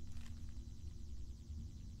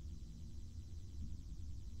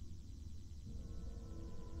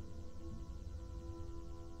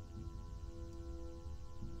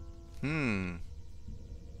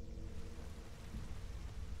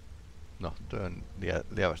 No, toi on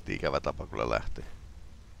lievästi ikävä tapa kyllä lähteä.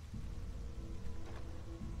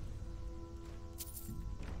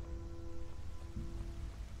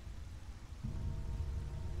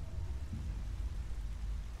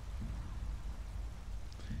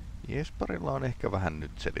 Jesparilla on ehkä vähän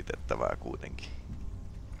nyt selitettävää kuitenkin.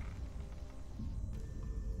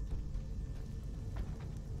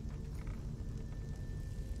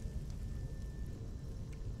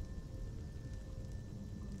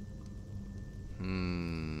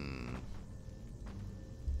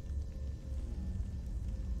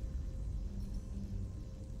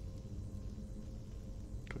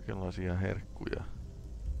 Kaikenlaisia herkkuja.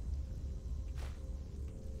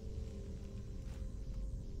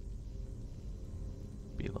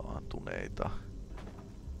 Pilaantuneita.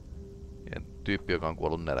 Ja tyyppi, joka on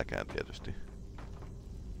kuollut nälkään tietysti.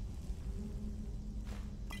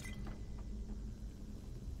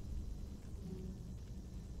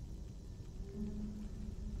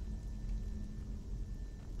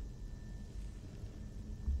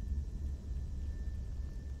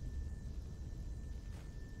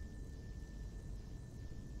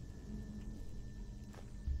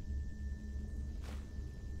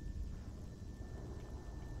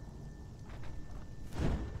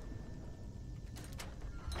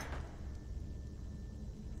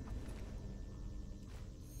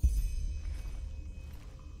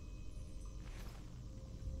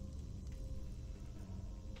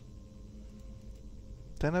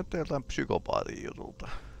 Tää näyttää jotain psykopaatin jutulta.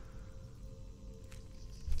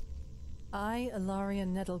 I,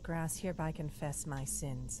 Ilarian Nettlegrass, hereby confess my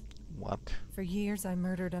sins. What? For years I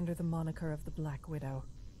murdered under the moniker of the Black Widow.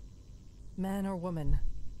 Man or woman,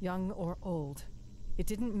 young or old, it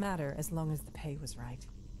didn't matter as long as the pay was right.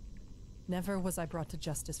 Never was I brought to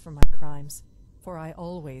justice for my crimes, for I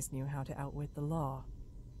always knew how to outwit the law.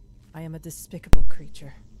 I am a despicable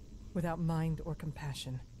creature, without mind or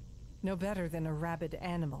compassion. No better than a rabid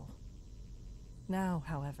animal. Now,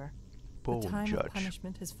 however, the time of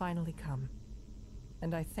punishment has finally come,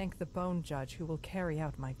 and I thank the Bone Judge who will carry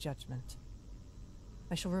out my judgment.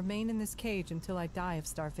 I shall remain in this cage until I die of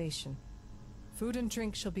starvation. Food and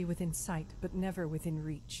drink shall be within sight, but never within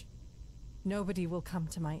reach. Nobody will come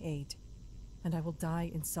to my aid, and I will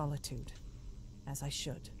die in solitude, as I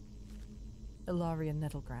should. Ilarian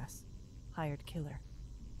Nettlegrass, hired killer.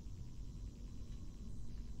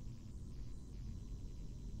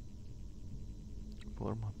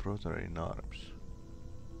 For my brother in arms.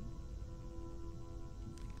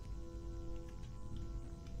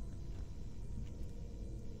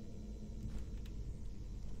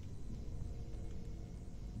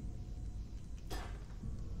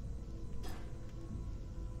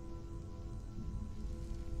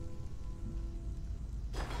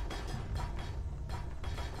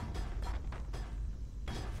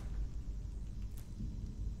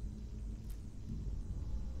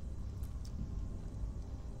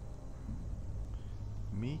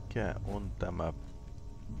 Mikä on tämä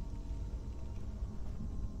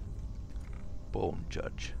Bone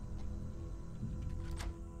Judge?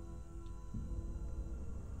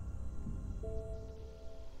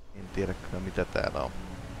 En tiedä kyllä mitä täällä on.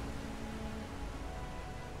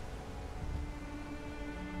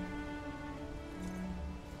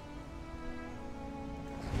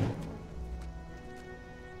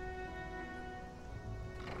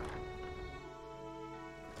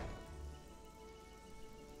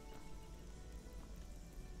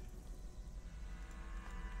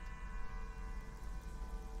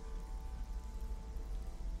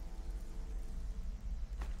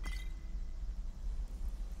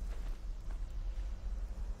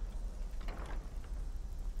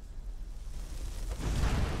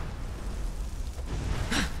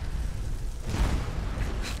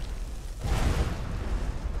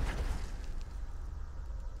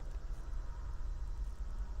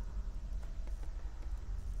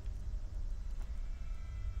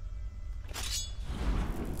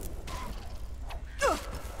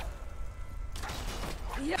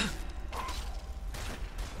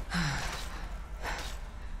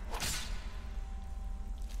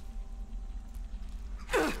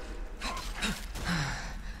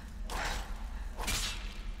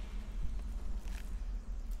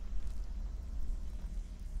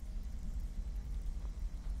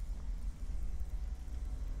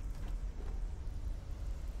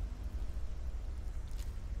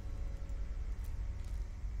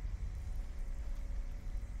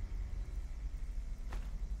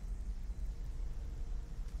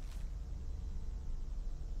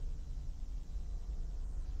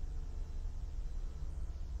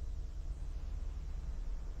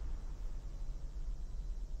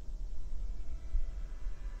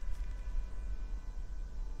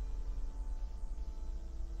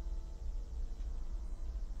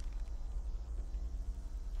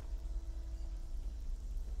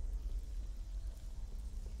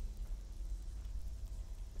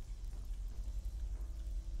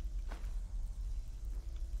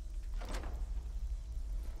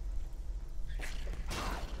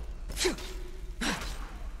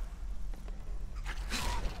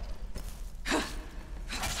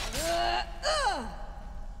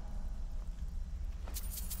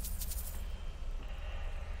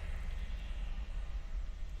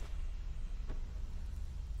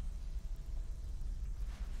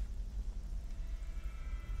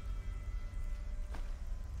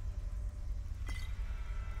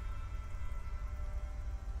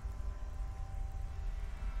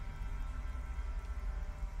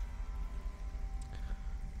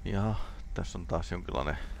 Ja tässä on taas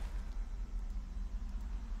jonkinlainen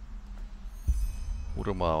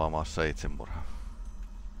urmaava massa itsemurha.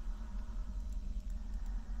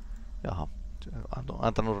 Jaha,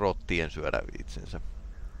 antanut rottien syödä itsensä.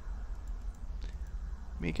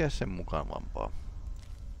 Mikä sen mukavampaa?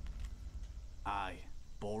 I,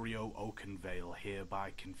 Borio Oakenvale,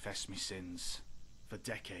 hereby confess me sins. For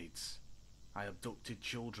decades, I abducted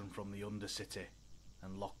children from the Undercity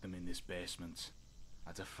and locked them in this basement.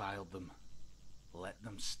 I defiled them, let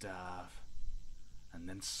them starve, and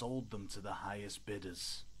then sold them to the highest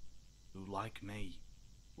bidders, who, like me,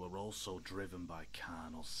 were also driven by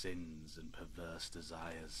carnal sins and perverse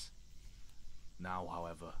desires. Now,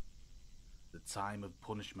 however, the time of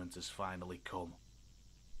punishment has finally come,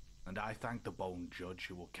 and I thank the Bone Judge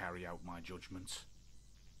who will carry out my judgment.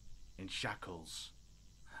 In shackles,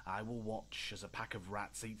 I will watch as a pack of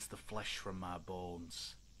rats eats the flesh from my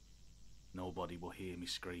bones. Nobody will hear me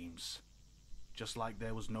screams, just like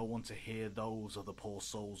there was no one to hear those of the poor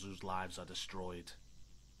souls whose lives are destroyed.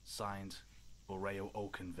 Signed, Boreo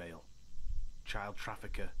Oakenvale, child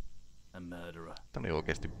trafficker and murderer. Tää oli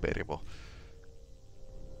oikeesti pervo.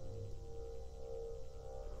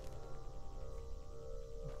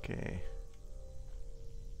 Okei.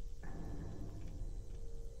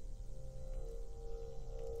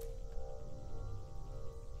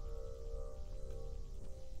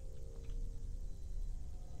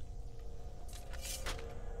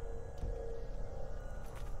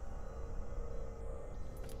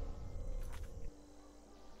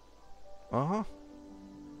 Aha.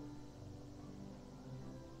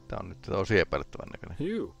 Tää on nyt tosi epäilyttävän näköinen.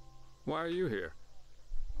 You? Why are you here?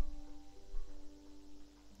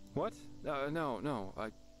 What? No.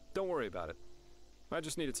 Don't worry about it. I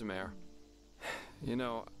just needed some air. You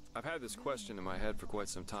know, I've had this question in my head for quite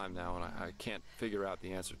some time now, and I can't figure out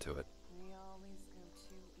the answer to it.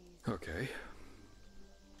 Okay.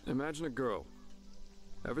 Imagine a girl.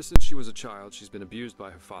 Ever since she was a child, she's been abused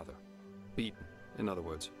by her father. Beaten, in other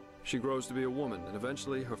words. She grows to be a woman, and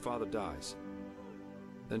eventually her father dies.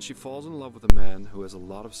 Then she falls in love with a man who has a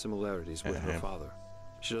lot of similarities with her father.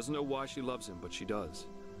 She doesn't know why she loves him, but she does.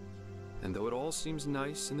 And though it all seems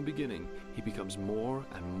nice in the beginning, he becomes more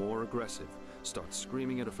and more aggressive, starts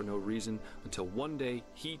screaming at her for no reason, until one day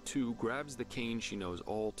he too grabs the cane she knows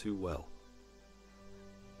all too well.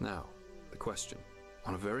 Now, the question.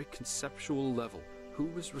 On a very conceptual level, who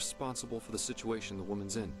is responsible for the situation the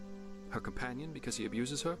woman's in? Her companion because he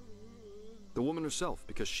abuses her? The woman herself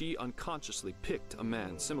because she unconsciously picked a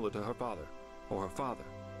man similar to her father? Or her father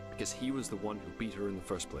because he was the one who beat her in the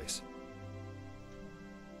first place?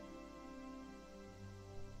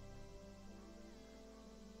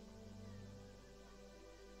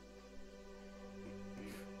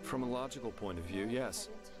 From a logical point of view, yes.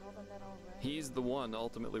 He's the one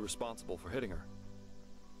ultimately responsible for hitting her.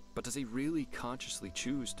 But does he really consciously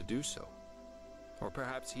choose to do so? Or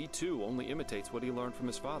perhaps he too only imitates what he learned from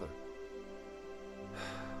his father?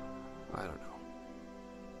 I don't know.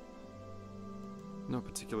 No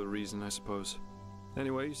particular reason, I suppose.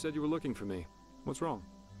 Anyway, you said you were looking for me. What's wrong?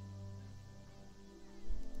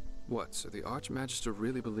 What, so the Archmagister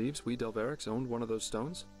really believes we Delverics owned one of those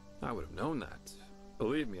stones? I would have known that.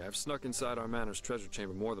 Believe me, I've snuck inside our manor's treasure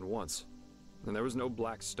chamber more than once. And there was no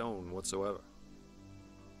black stone whatsoever.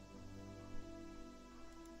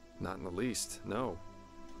 Not in the least, no.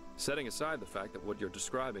 Setting aside the fact that what you're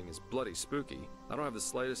describing is bloody spooky, I don't have the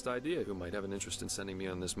slightest idea who might have an interest in sending me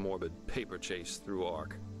on this morbid paper chase through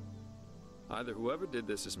Ark. Either whoever did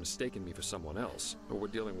this has mistaken me for someone else, or we're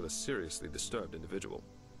dealing with a seriously disturbed individual.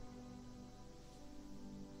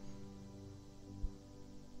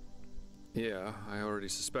 Yeah, I already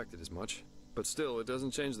suspected as much. But still, it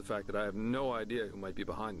doesn't change the fact that I have no idea who might be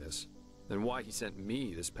behind this. And why he sent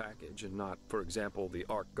me this package and not, for example, the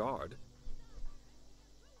Ark Guard.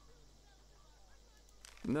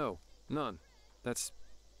 No, none. That's...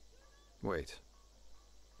 Wait.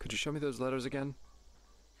 Could you show me those letters again?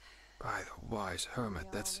 By the wise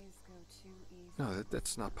hermit, that's... No,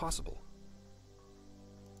 that's not possible.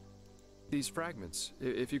 These fragments,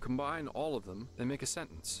 if you combine all of them, they make a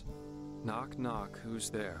sentence. Knock, knock,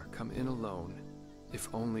 who's there? Come in alone, if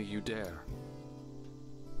only you dare.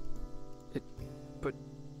 But...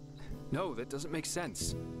 No, that doesn't make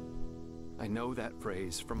sense. I know that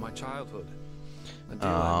phrase from my childhood.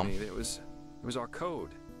 Adela and me, it was our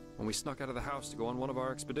code, when we snuck out of the house to go on one of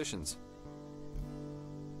our expeditions.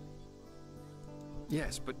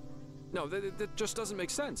 Yes, but... No, that just doesn't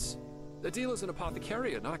make sense. Adela's an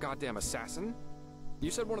apothecarian, not a goddamn assassin.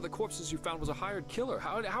 You said one of the corpses you found was a hired killer.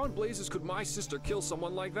 How in blazes could my sister kill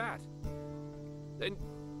someone like that? And...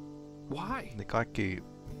 why? Ne kaikki...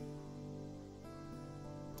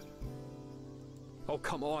 Oh,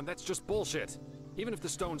 come on, that's just bullshit. Even if the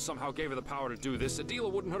stone somehow gave her the power to do this, Adela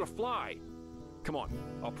wouldn't hurt a fly. Come on,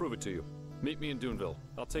 I'll prove it to you. Meet me in Duneville.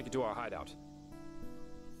 I'll take you to our hideout.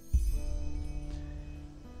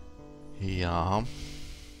 Yeah.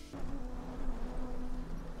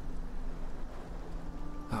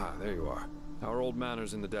 Ah, there you are. Our old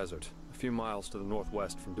manor's in the desert, a few miles to the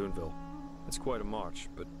northwest from Duneville. It's quite a march,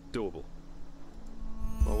 but doable.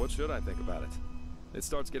 Well, what should I think about it? It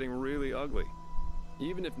starts getting really ugly.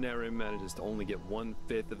 Even if Nerim manages to only get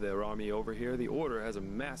 1/5 of their army over here, the Order has a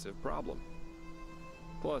massive problem.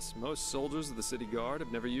 Plus, most soldiers of the city guard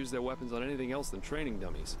have never used their weapons on anything else than training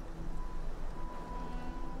dummies.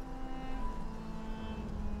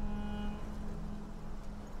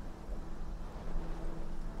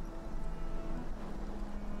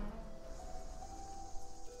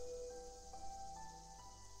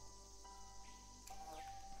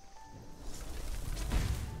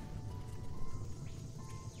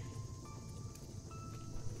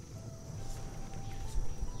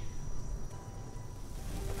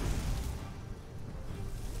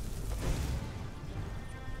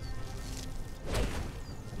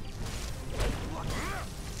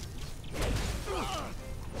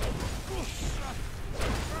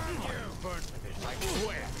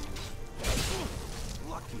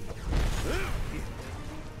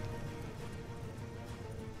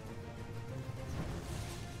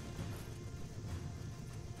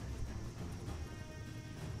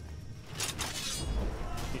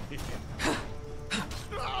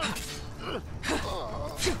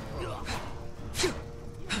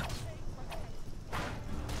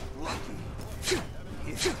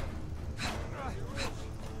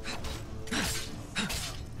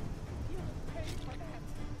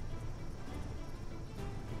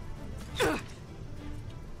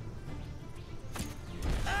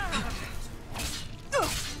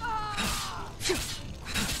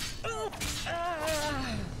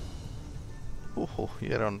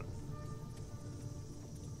 Hieron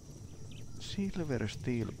Silver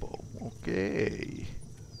Steel Bow. Okei.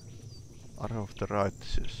 Arrow of the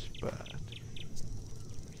Righteous Path.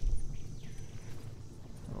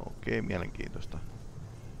 Okei, mielenkiintoista.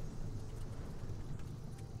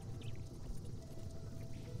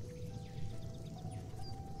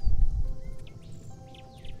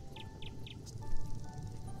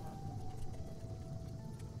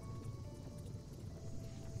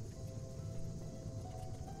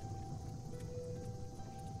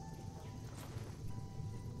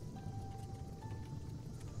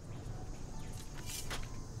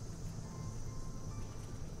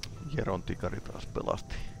 Jeron tikari taas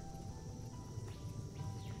pelasti.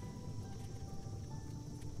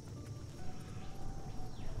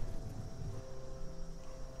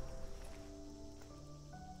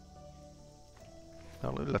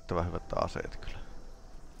 Nämä oli yllättävän hyvät aseet kyllä.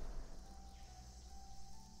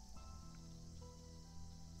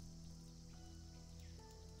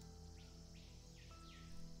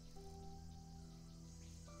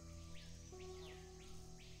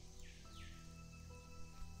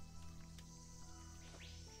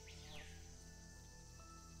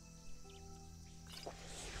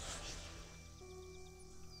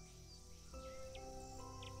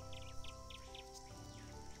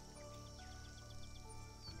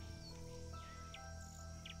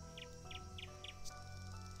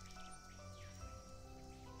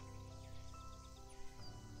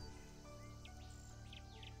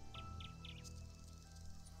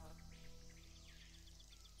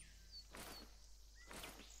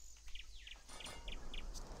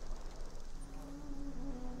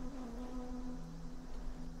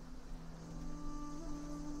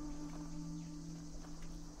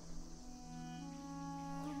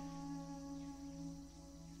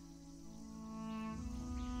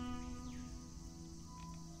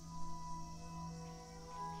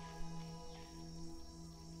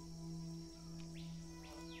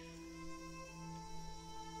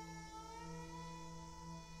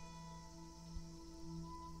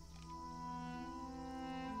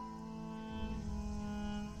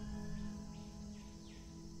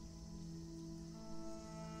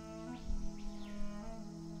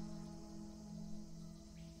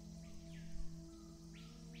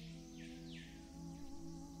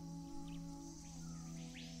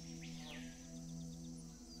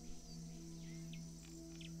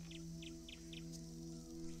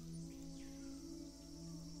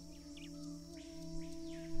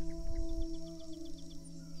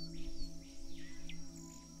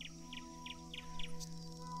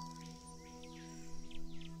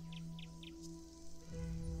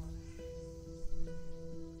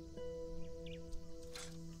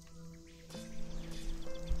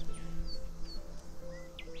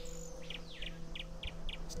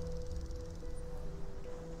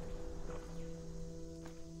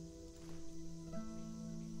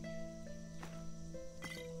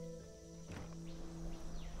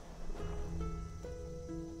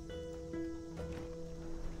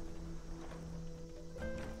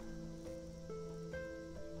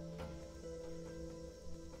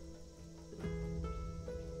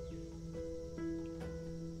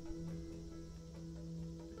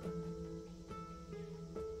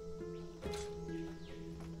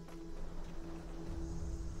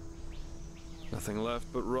 Nothing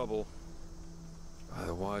left but rubble.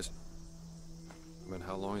 Otherwise... I mean,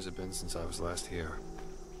 how long has it been since I was last here?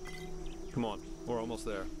 Come on, we're almost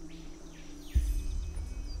there.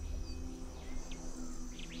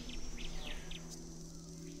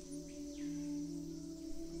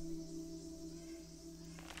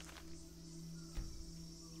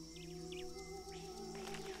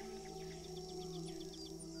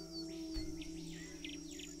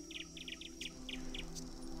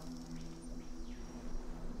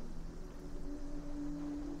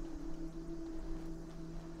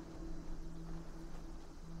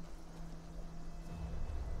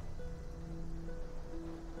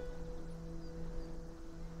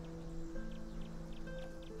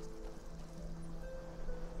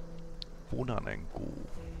 Punainen kuu.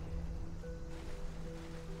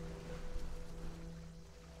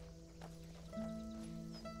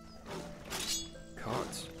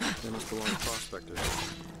 Cards. They must belong to prospectors.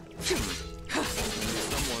 Maybe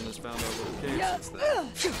someone has found our little cave since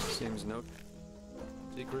then. Seems no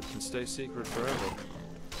secret can stay secret forever.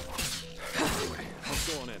 Anyway, let's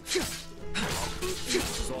go on in. I'll prove to you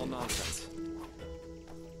this is all nonsense.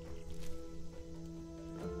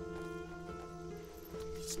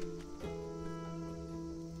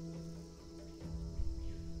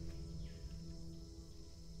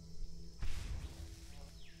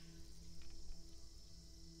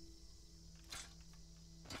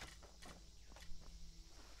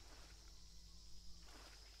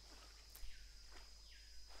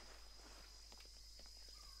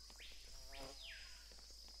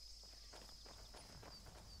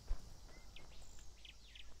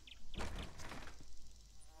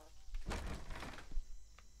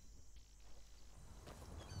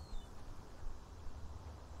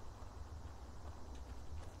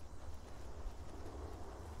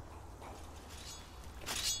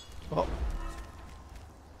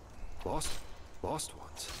 Lost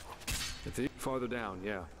ones. Farther down,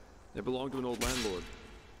 yeah. They belonged to an old landlord.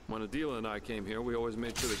 When Adela and I came here, we always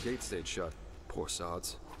made sure the gate stayed shut. Poor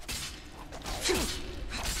sods.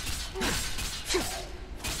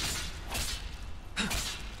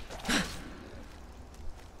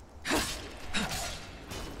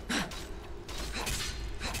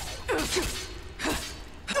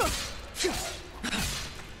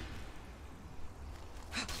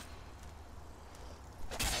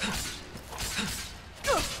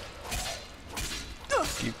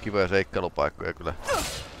 Kivoja seikkailupaikkoja kyllä.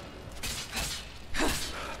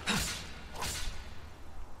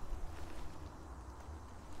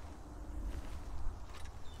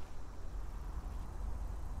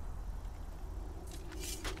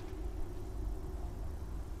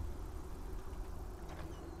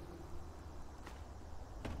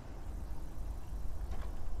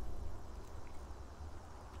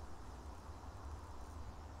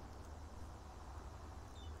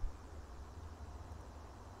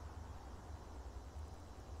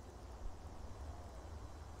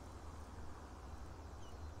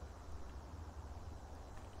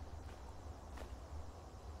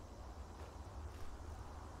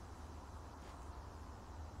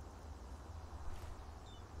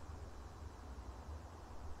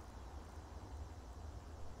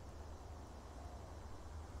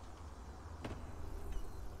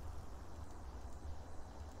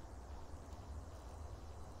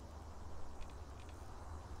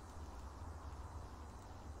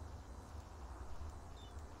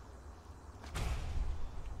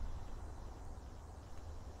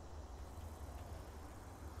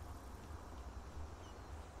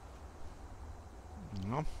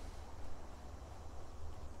 No.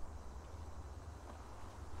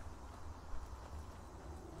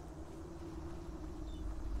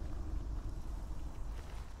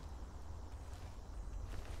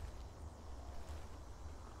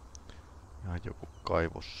 Ja joku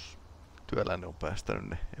kaivostyöläinen on päästänyt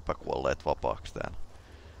ne epäkuolleet vapaaksi täällä.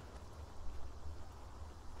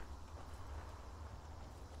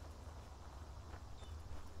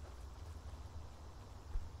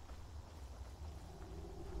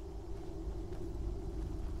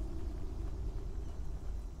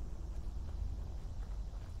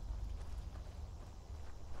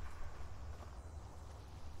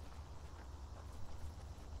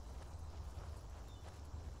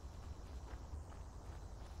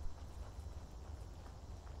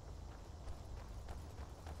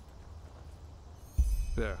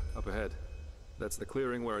 There, up ahead. That's the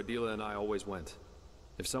clearing where Adela and I always went.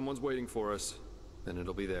 If someone's waiting for us, then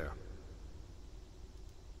it'll be there.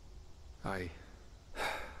 I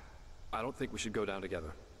don't think we should go down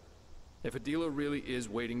together. If Adela really is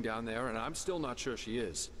waiting down there, and I'm still not sure she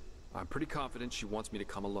is, I'm pretty confident she wants me to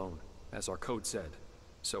come alone, as our code said.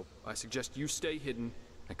 So I suggest you stay hidden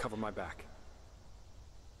and cover my back.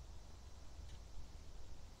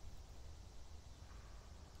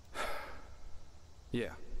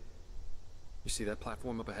 Yeah. You see that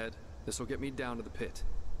platform up ahead? This'll get me down to the pit.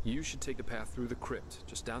 You should take the path through the crypt,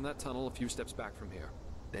 just down that tunnel a few steps back from here.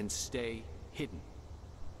 Then stay hidden.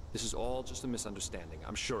 This is all just a misunderstanding,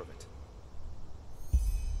 I'm sure of it.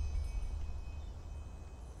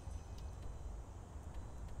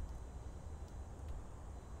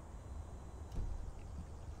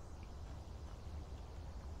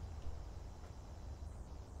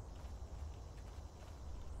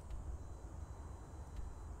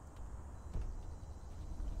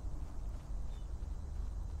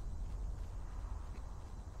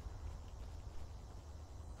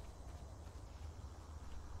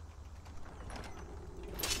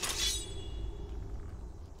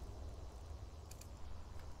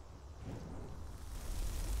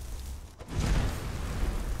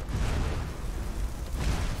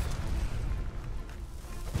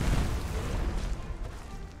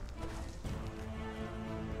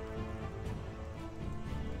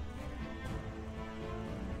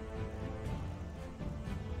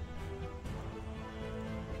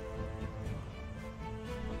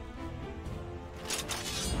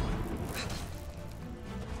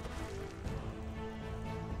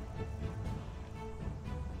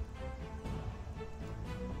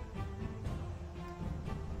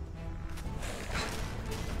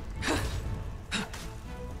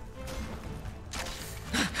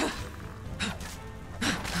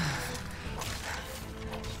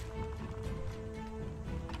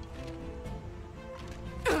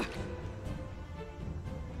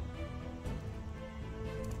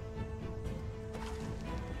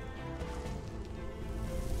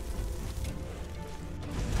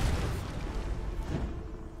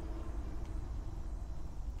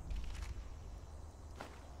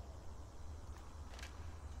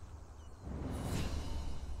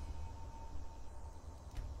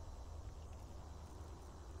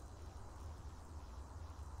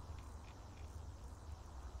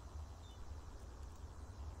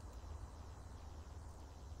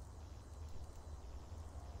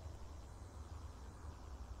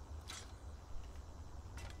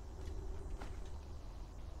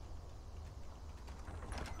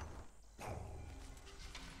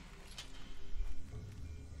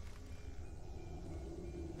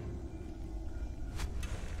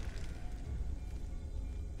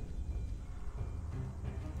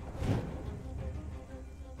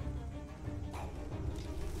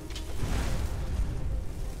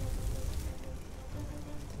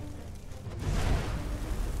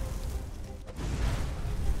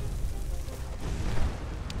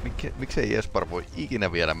 Miksei Jespar voi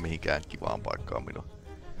ikinä viedä mihinkään kivaan paikkaan minua?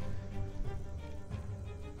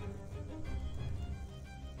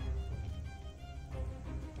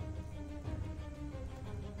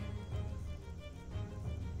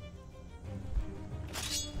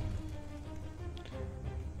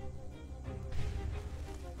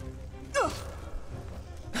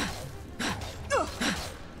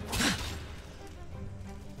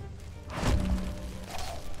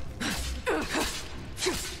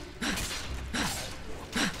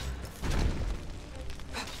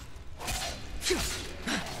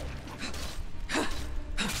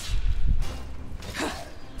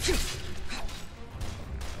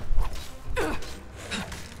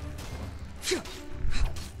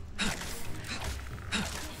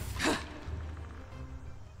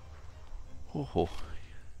 Oho.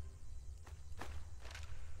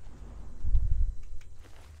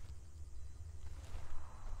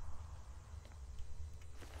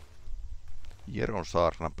 Jeron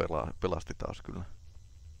saarna pelasti taas kyllä.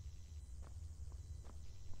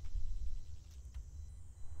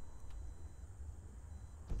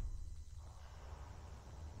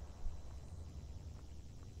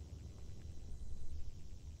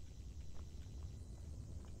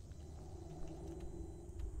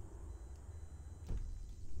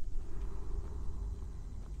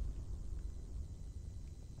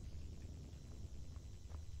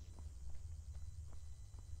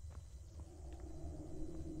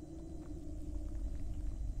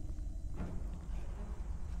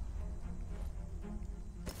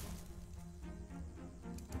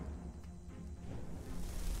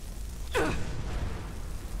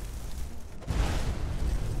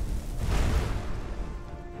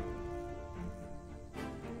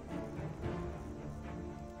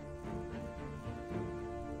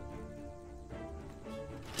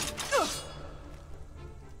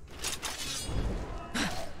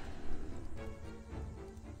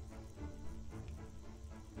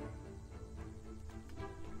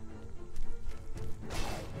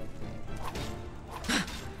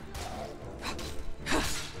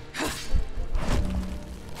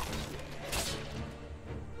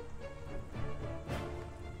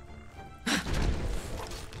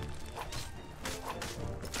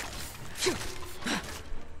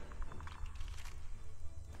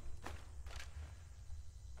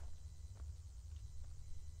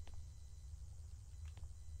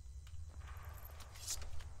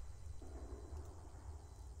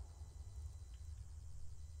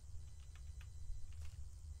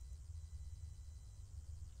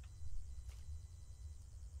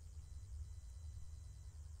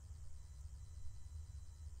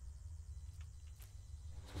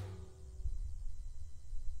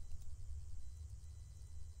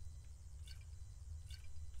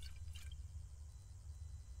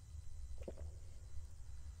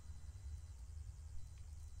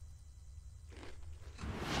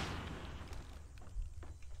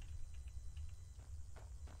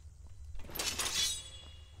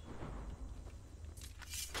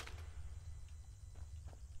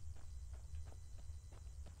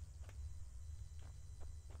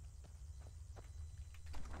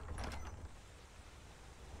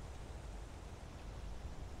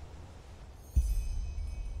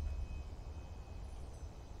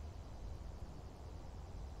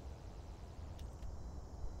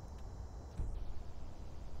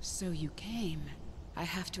 So you came. I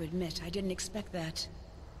have to admit, I didn't expect that.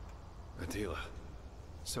 Adela,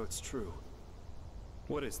 so it's true.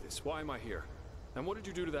 What is this? Why am I here? And what did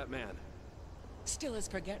you do to that man? Still as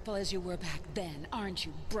forgetful as you were back then, aren't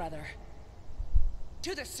you, brother?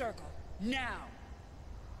 To the circle, now!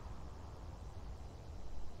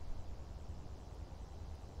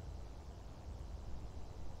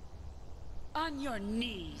 On your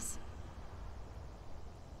knees!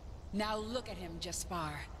 Now look at him,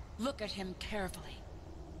 Jespar. Look at him carefully.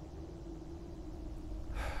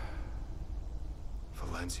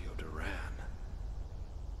 Valencio Duran.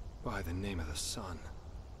 By the name of the sun.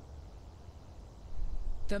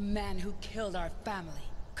 The man who killed our family.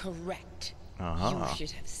 Correct. You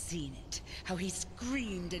should have seen it. How he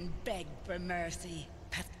screamed and begged for mercy.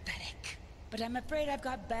 Pathetic. But I'm afraid I've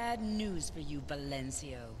got bad news for you,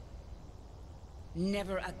 Valencio.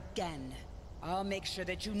 Never again. I'll make sure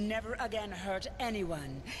that you never again hurt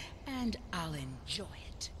anyone. And I'll enjoy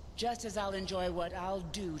it. Just as I'll enjoy what I'll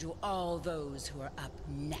do to all those who are up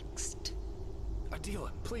next.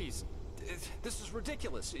 Adela, please. This is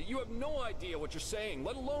ridiculous. You have no idea what you're saying,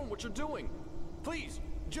 let alone what you're doing. Please,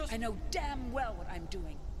 just... I know damn well what I'm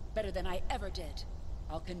doing. Better than I ever did.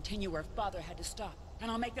 I'll continue where Father had to stop.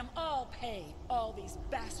 And I'll make them all pay. All these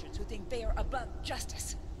bastards who think they are above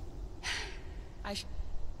justice.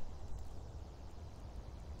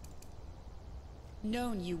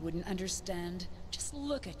 Known you wouldn't understand. Just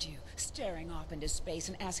look at you, staring off into space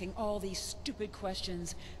and asking all these stupid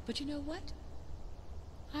questions. But you know what?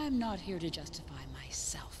 I'm not here to justify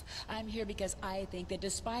myself. I'm here because I think that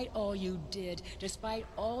despite all you did, despite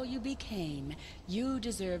all you became, you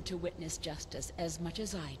deserve to witness justice as much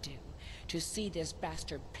as I do. To see this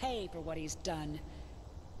bastard pay for what he's done.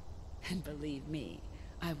 And believe me,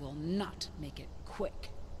 I will not make it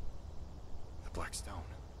quick. The Black Stone.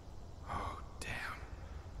 Oh, damn.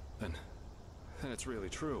 Then it's really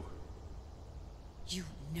true. You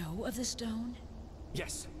know of the stone?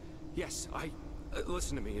 Yes.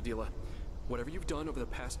 Listen to me, Adela. Whatever you've done over the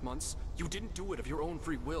past months, you didn't do it of your own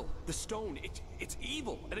free will. The stone, it's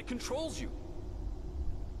evil, and it controls you.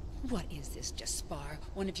 What is this, Jespar?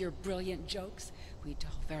 One of your brilliant jokes? We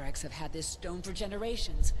Dalverics have had this stone for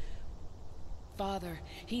generations. Father,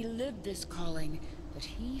 he lived this calling, but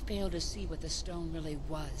he failed to see what the stone really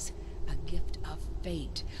was. A gift of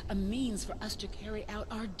fate, a means for us to carry out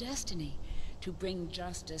our destiny, to bring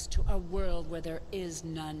justice to a world where there is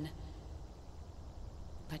none.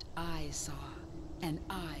 But I saw, and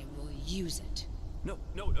I will use it. No,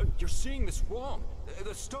 you're seeing this wrong.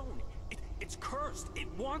 The stone, it's cursed. It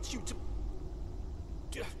wants you to...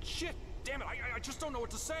 Shit, damn it, I just don't know what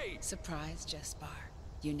to say. Surprise, Jespar.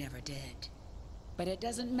 You never did. But it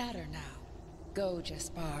doesn't matter now. Go,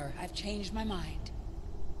 Jespar. I've changed my mind.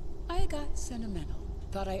 I got sentimental.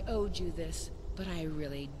 Thought I owed you this, but I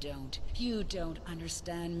really don't. You don't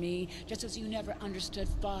understand me, just as you never understood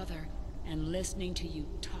Father. And listening to you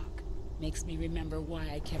talk makes me remember why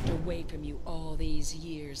I kept away from you all these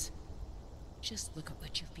years. Just look at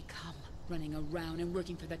what you've become, running around and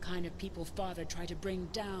working for the kind of people Father tried to bring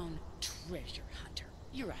down. Treasure hunter.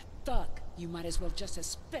 You're a thug. You might as well just have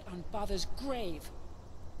spit on Father's grave.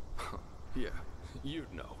 Yeah,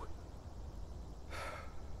 you'd know.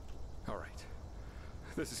 All right.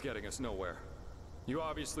 This is getting us nowhere. You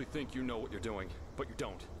obviously think you know what you're doing, but you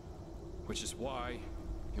don't. Which is why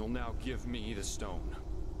you'll now give me the stone.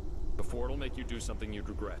 Before it'll make you do something you'd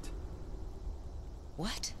regret.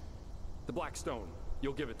 What? The Black Stone.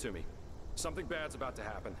 You'll give it to me. Something bad's about to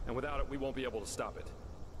happen, and without it we won't be able to stop it.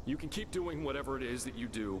 You can keep doing whatever it is that you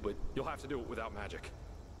do, but you'll have to do it without magic.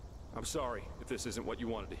 I'm sorry if this isn't what you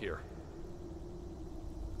wanted to hear.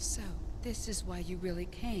 So, this is why you really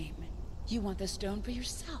came. You want the stone for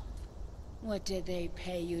yourself. What did they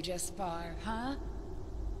pay you, Jespar, huh?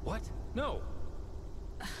 What? No!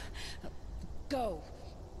 Go!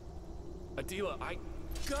 Adela,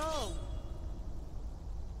 Go!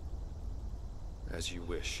 As you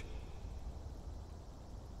wish.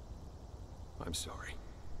 I'm sorry.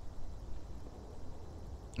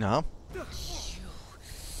 Jaha.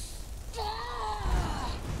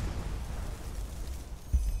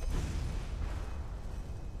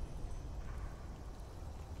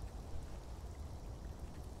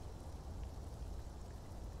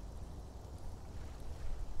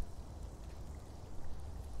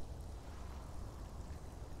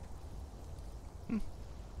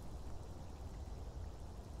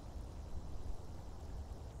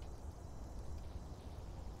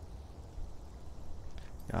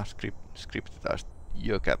 Ja skripti taas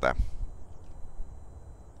jökätä.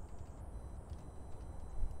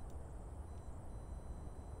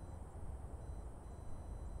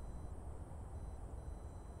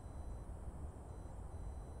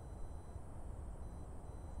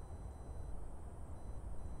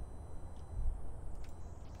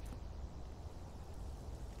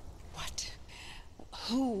 What?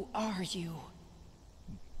 Who are you?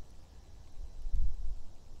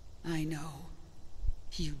 I know.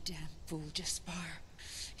 You damn fool, Jespar.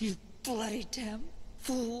 You bloody damn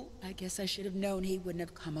fool. I guess I should have known he wouldn't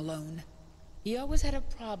have come alone. He always had a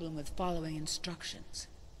problem with following instructions.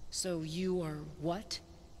 So you are what?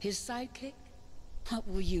 His sidekick? What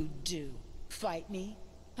will you do? Fight me?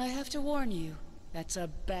 I have to warn you, that's a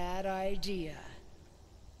bad idea.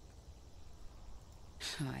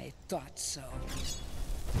 I thought so.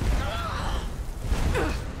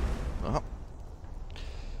 Aha.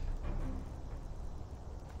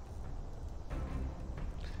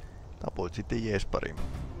 Tapoit sitten Jesparin.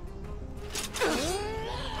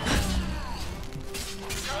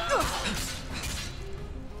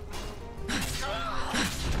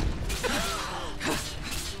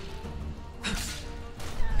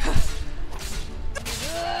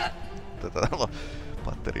 Täällä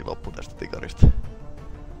patteri loppu tästä tikarista.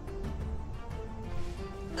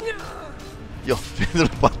 Joo, siitä tuli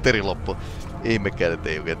patteri loppu. Ihmekään,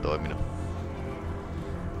 ettei oikein toiminut.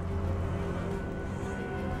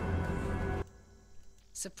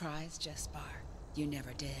 Surprise, Jespar. You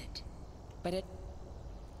never did. But it...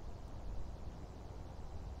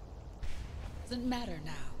 doesn't matter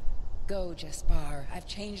now. Go, Jespar. I've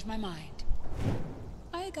changed my mind.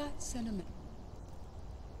 I got sentiment.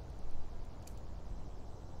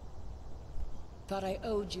 Thought I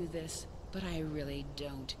owed you this, but I really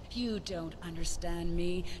don't. You don't understand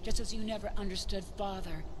me, just as you never understood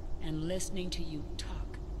Father. And listening to you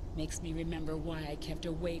talk makes me remember why I kept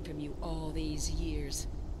away from you all these years.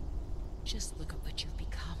 Just look at what you've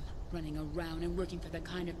become. Running around and working for the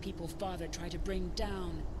kind of people Father tried to bring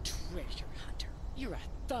down. Treasure hunter. You're a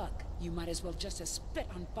thug. You might as well just have spit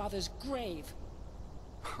on Father's grave.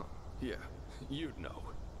 Yeah, you'd know.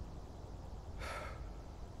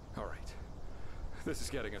 All right. This is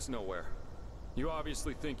getting us nowhere. You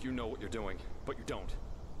obviously think you know what you're doing, but you don't.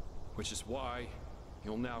 Which is why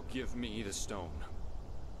you'll now give me the stone.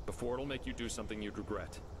 Before it'll make you do something you'd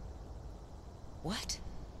regret. What?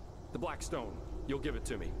 The black stone. You'll give it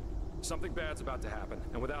to me. Something bad's about to happen,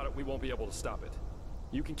 and without it we won't be able to stop it.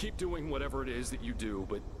 You can keep doing whatever it is that you do,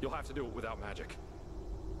 but you'll have to do it without magic.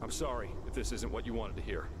 I'm sorry if this isn't what you wanted to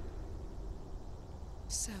hear.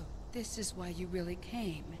 So, this is why you really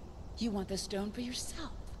came. You want the stone for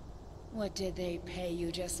yourself. What did they pay you,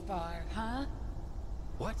 Jespar, huh?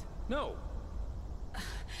 What? No!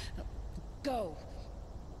 Go.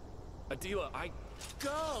 Adela,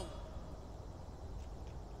 Go!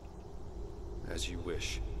 As you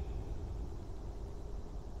wish.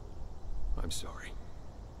 I'm sorry.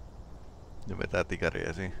 Ne vetää tikäriä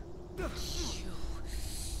esiin.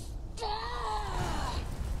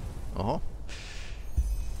 Oho.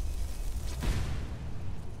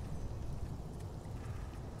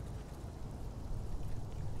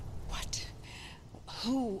 What?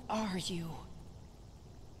 Who are you?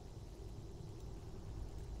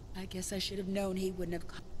 I guess I should have known he wouldn't have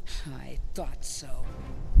come. I thought so.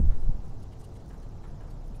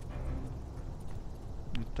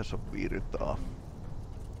 Nyt tässä on virtaa.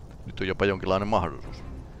 Nyt on jopa jonkinlainen mahdollisuus.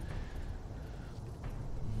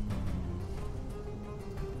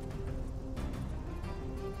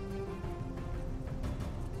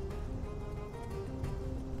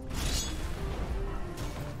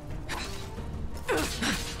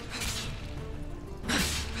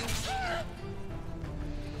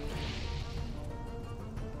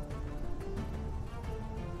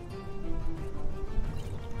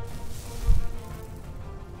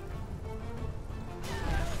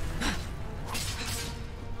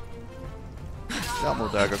 Tää on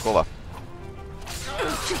muuten aika kova.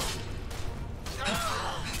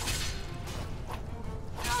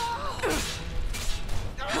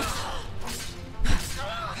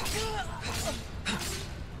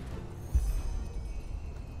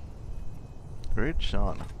 Great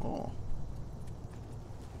Sean. Oh.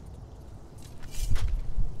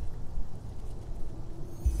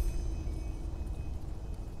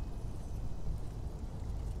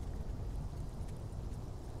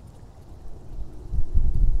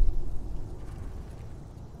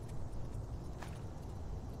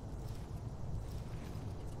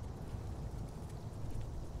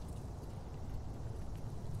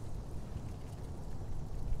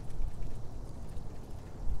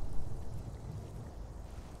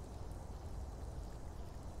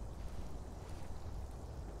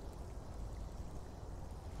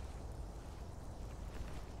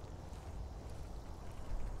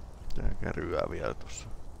 Tää käryää vielä tossa.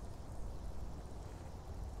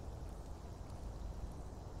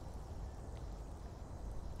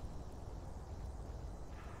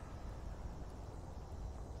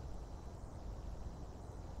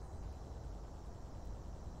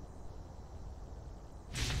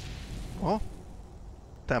 Oh,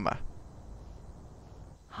 tämä.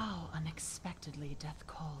 How unexpectedly death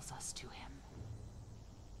calls us to him.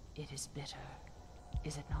 It is bitter,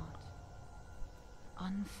 is it not?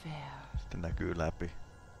 Unfair. Sitten näkyy läpi.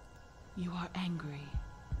 You are angry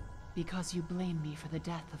because you blame me for the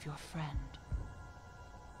death of your friend.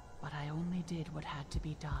 But I only did what had to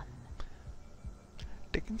be done.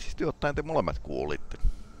 Teknisesti ottaen te molemmat kuolitte.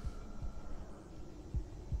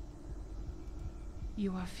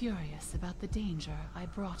 You are furious about the danger I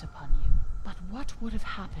brought upon you. But what would have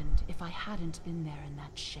happened if I hadn't been there in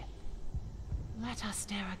that ship? Let us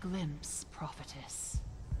dare a glimpse, prophetess.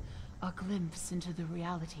 A glimpse into the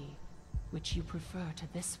reality which you prefer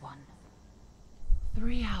to this one.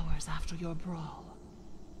 3 hours after your brawl,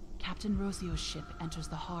 Captain Rosio's ship enters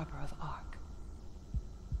the harbor of Ark.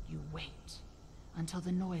 You wait until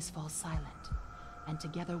the noise falls silent, and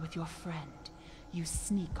together with your friend, you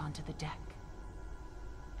sneak onto the deck.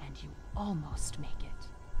 And you almost make it.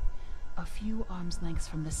 A few arms lengths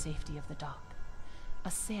from the safety of the dock,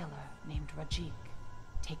 a sailor named Rajik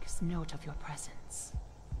takes note of your presence.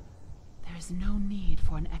 There is no need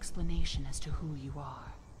for an explanation as to who you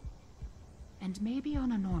are. And maybe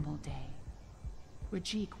on a normal day,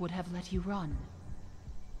 Rajik would have let you run.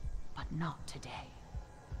 But not today.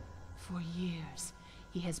 For years,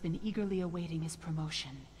 he has been eagerly awaiting his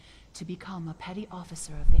promotion to become a petty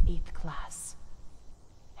officer of the 8th class.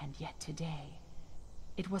 And yet today,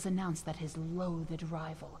 it was announced that his loathed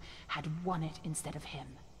rival had won it instead of him.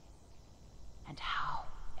 And how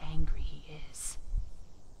angry he is.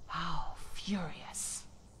 How furious.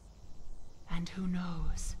 And who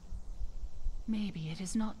knows? Maybe it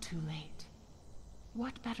is not too late.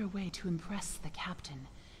 What better way to impress the captain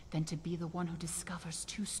than to be the one who discovers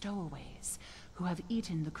 2 stowaways who have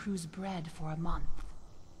eaten the crew's bread for a month?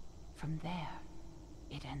 From there,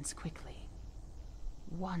 it ends quickly.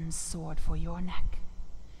 One sword for your neck,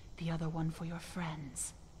 the other one for your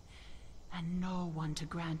friends, and no one to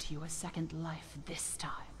grant you a second life this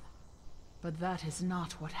time. But that is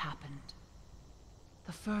not what happened.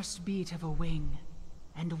 The first beat of a wing,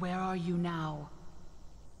 and where are you now?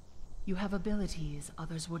 You have abilities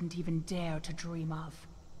others wouldn't even dare to dream of.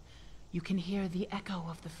 You can hear the echo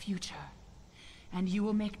of the future, and you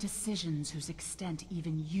will make decisions whose extent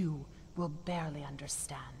even you will barely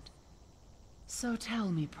understand. So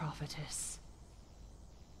tell me, prophetess,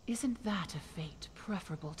 isn't that a fate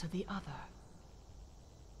preferable to the other?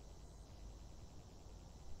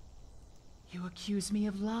 You accuse me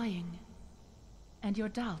of lying, and your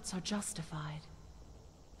doubts are justified,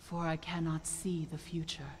 for I cannot see the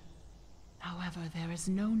future. However, there is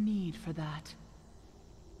no need for that.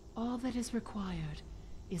 All that is required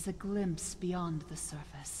is a glimpse beyond the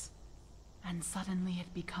surface, and suddenly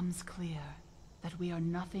it becomes clear that we are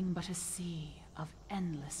nothing but a sea of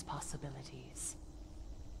endless possibilities.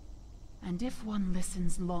 And if one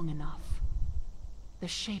listens long enough, the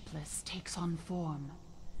shapeless takes on form,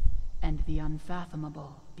 and the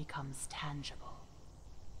unfathomable becomes tangible.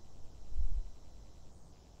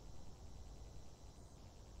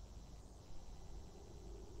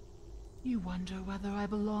 You wonder whether I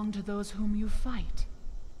belong to those whom you fight.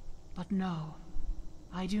 But no,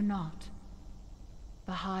 I do not.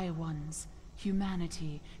 The High Ones,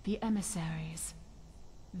 humanity, the emissaries,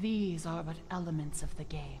 these are but elements of the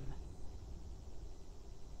game.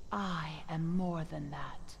 I am more than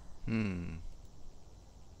that.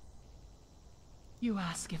 You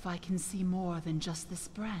ask if I can see more than just this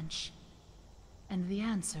branch. And the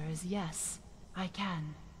answer is yes, I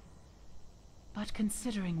can. But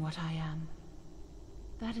considering what I am,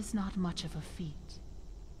 that is not much of a feat.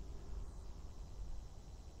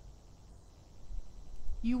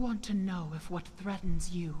 You want to know if what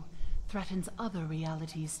threatens you threatens other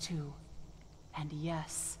realities too. And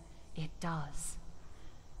yes, it does.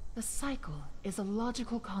 The cycle is a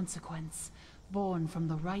logical consequence born from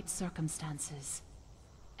the right circumstances.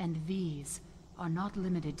 And these are not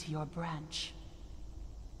limited to your branch.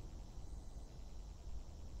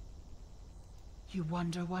 You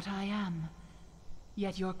wonder what I am,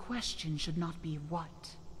 yet your question should not be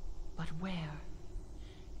what, but where.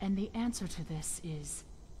 And the answer to this is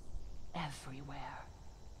everywhere.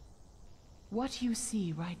 What you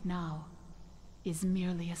see right now is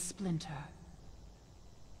merely a splinter.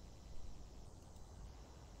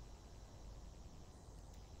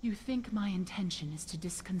 You think my intention is to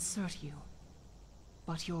disconcert you,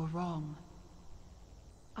 but you're wrong.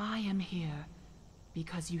 I am here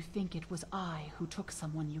because you think it was I who took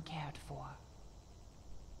someone you cared for.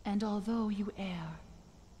 And although you err,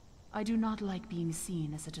 I do not like being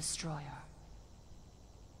seen as a destroyer.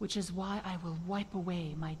 Which is why I will wipe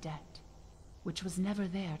away my debt, which was never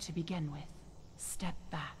there to begin with. Step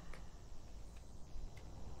back.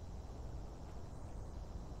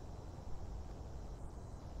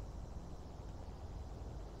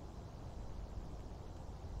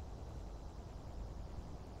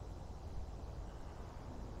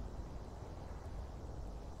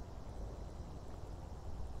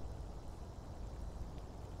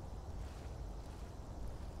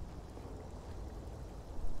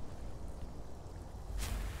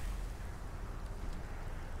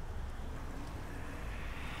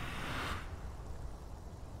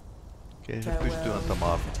 Okei, se pystyy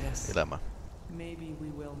antamaan elämä. Maybe we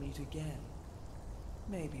will meet again.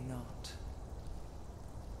 Maybe not.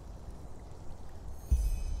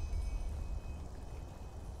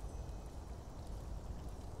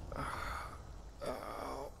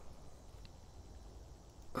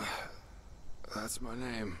 That's my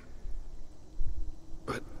name.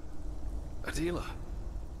 But Adila,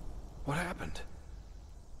 what happened?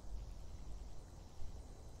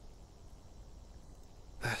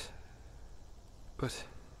 But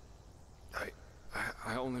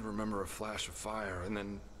I only remember a flash of fire, and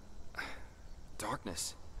then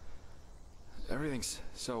darkness. Everything's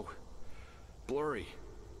so blurry.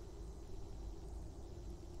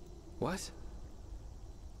 What?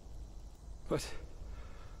 But...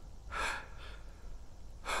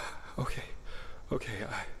 Okay,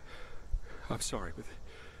 I'm sorry, but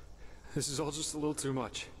this is all just a little too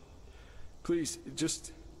much. Please,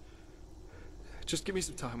 just give me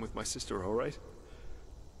some time with my sister, all right?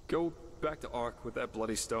 Go back to Ark with that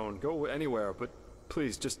bloody stone. Go anywhere, but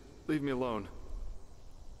please, just leave me alone.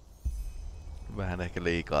 Vähän ehkä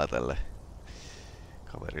liikaa tälle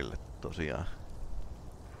kaverille tosiaan.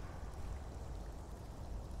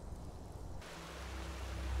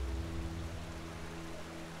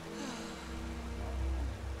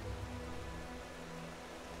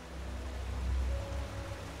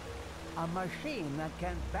 A machine that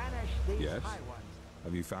can banish these Yes? high ones.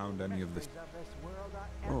 Have you found any of the...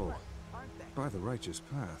 Oh, by the righteous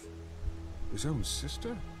path. His own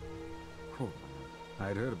sister? Oh,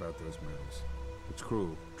 I'd heard about those matters. It's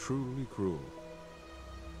cruel, truly cruel.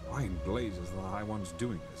 Why in blazes are the High Ones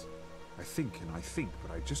doing this? I think and I think,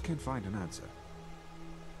 but I just can't find an answer.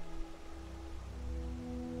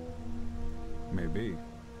 Maybe.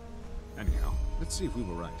 Anyhow, let's see if we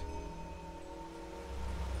were right.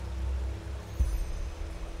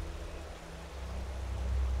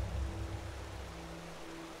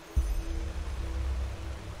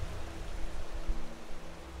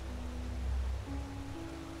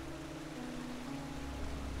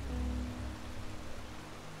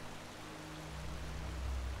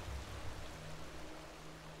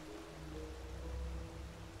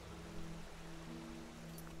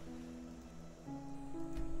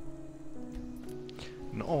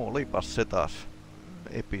 No olipas se taas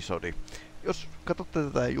episodi. Jos katsotte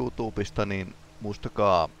tätä YouTubesta, niin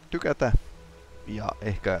muistakaa tykätä ja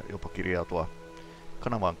ehkä jopa kirjautua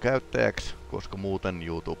kanavan käyttäjäksi, koska muuten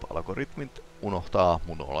YouTube-algoritmit unohtaa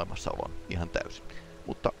mun olemassaolon ihan täysin.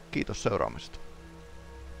 Mutta kiitos seuraamisesta.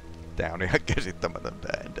 Tää on ihan käsittämätöntä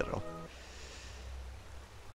Enderal.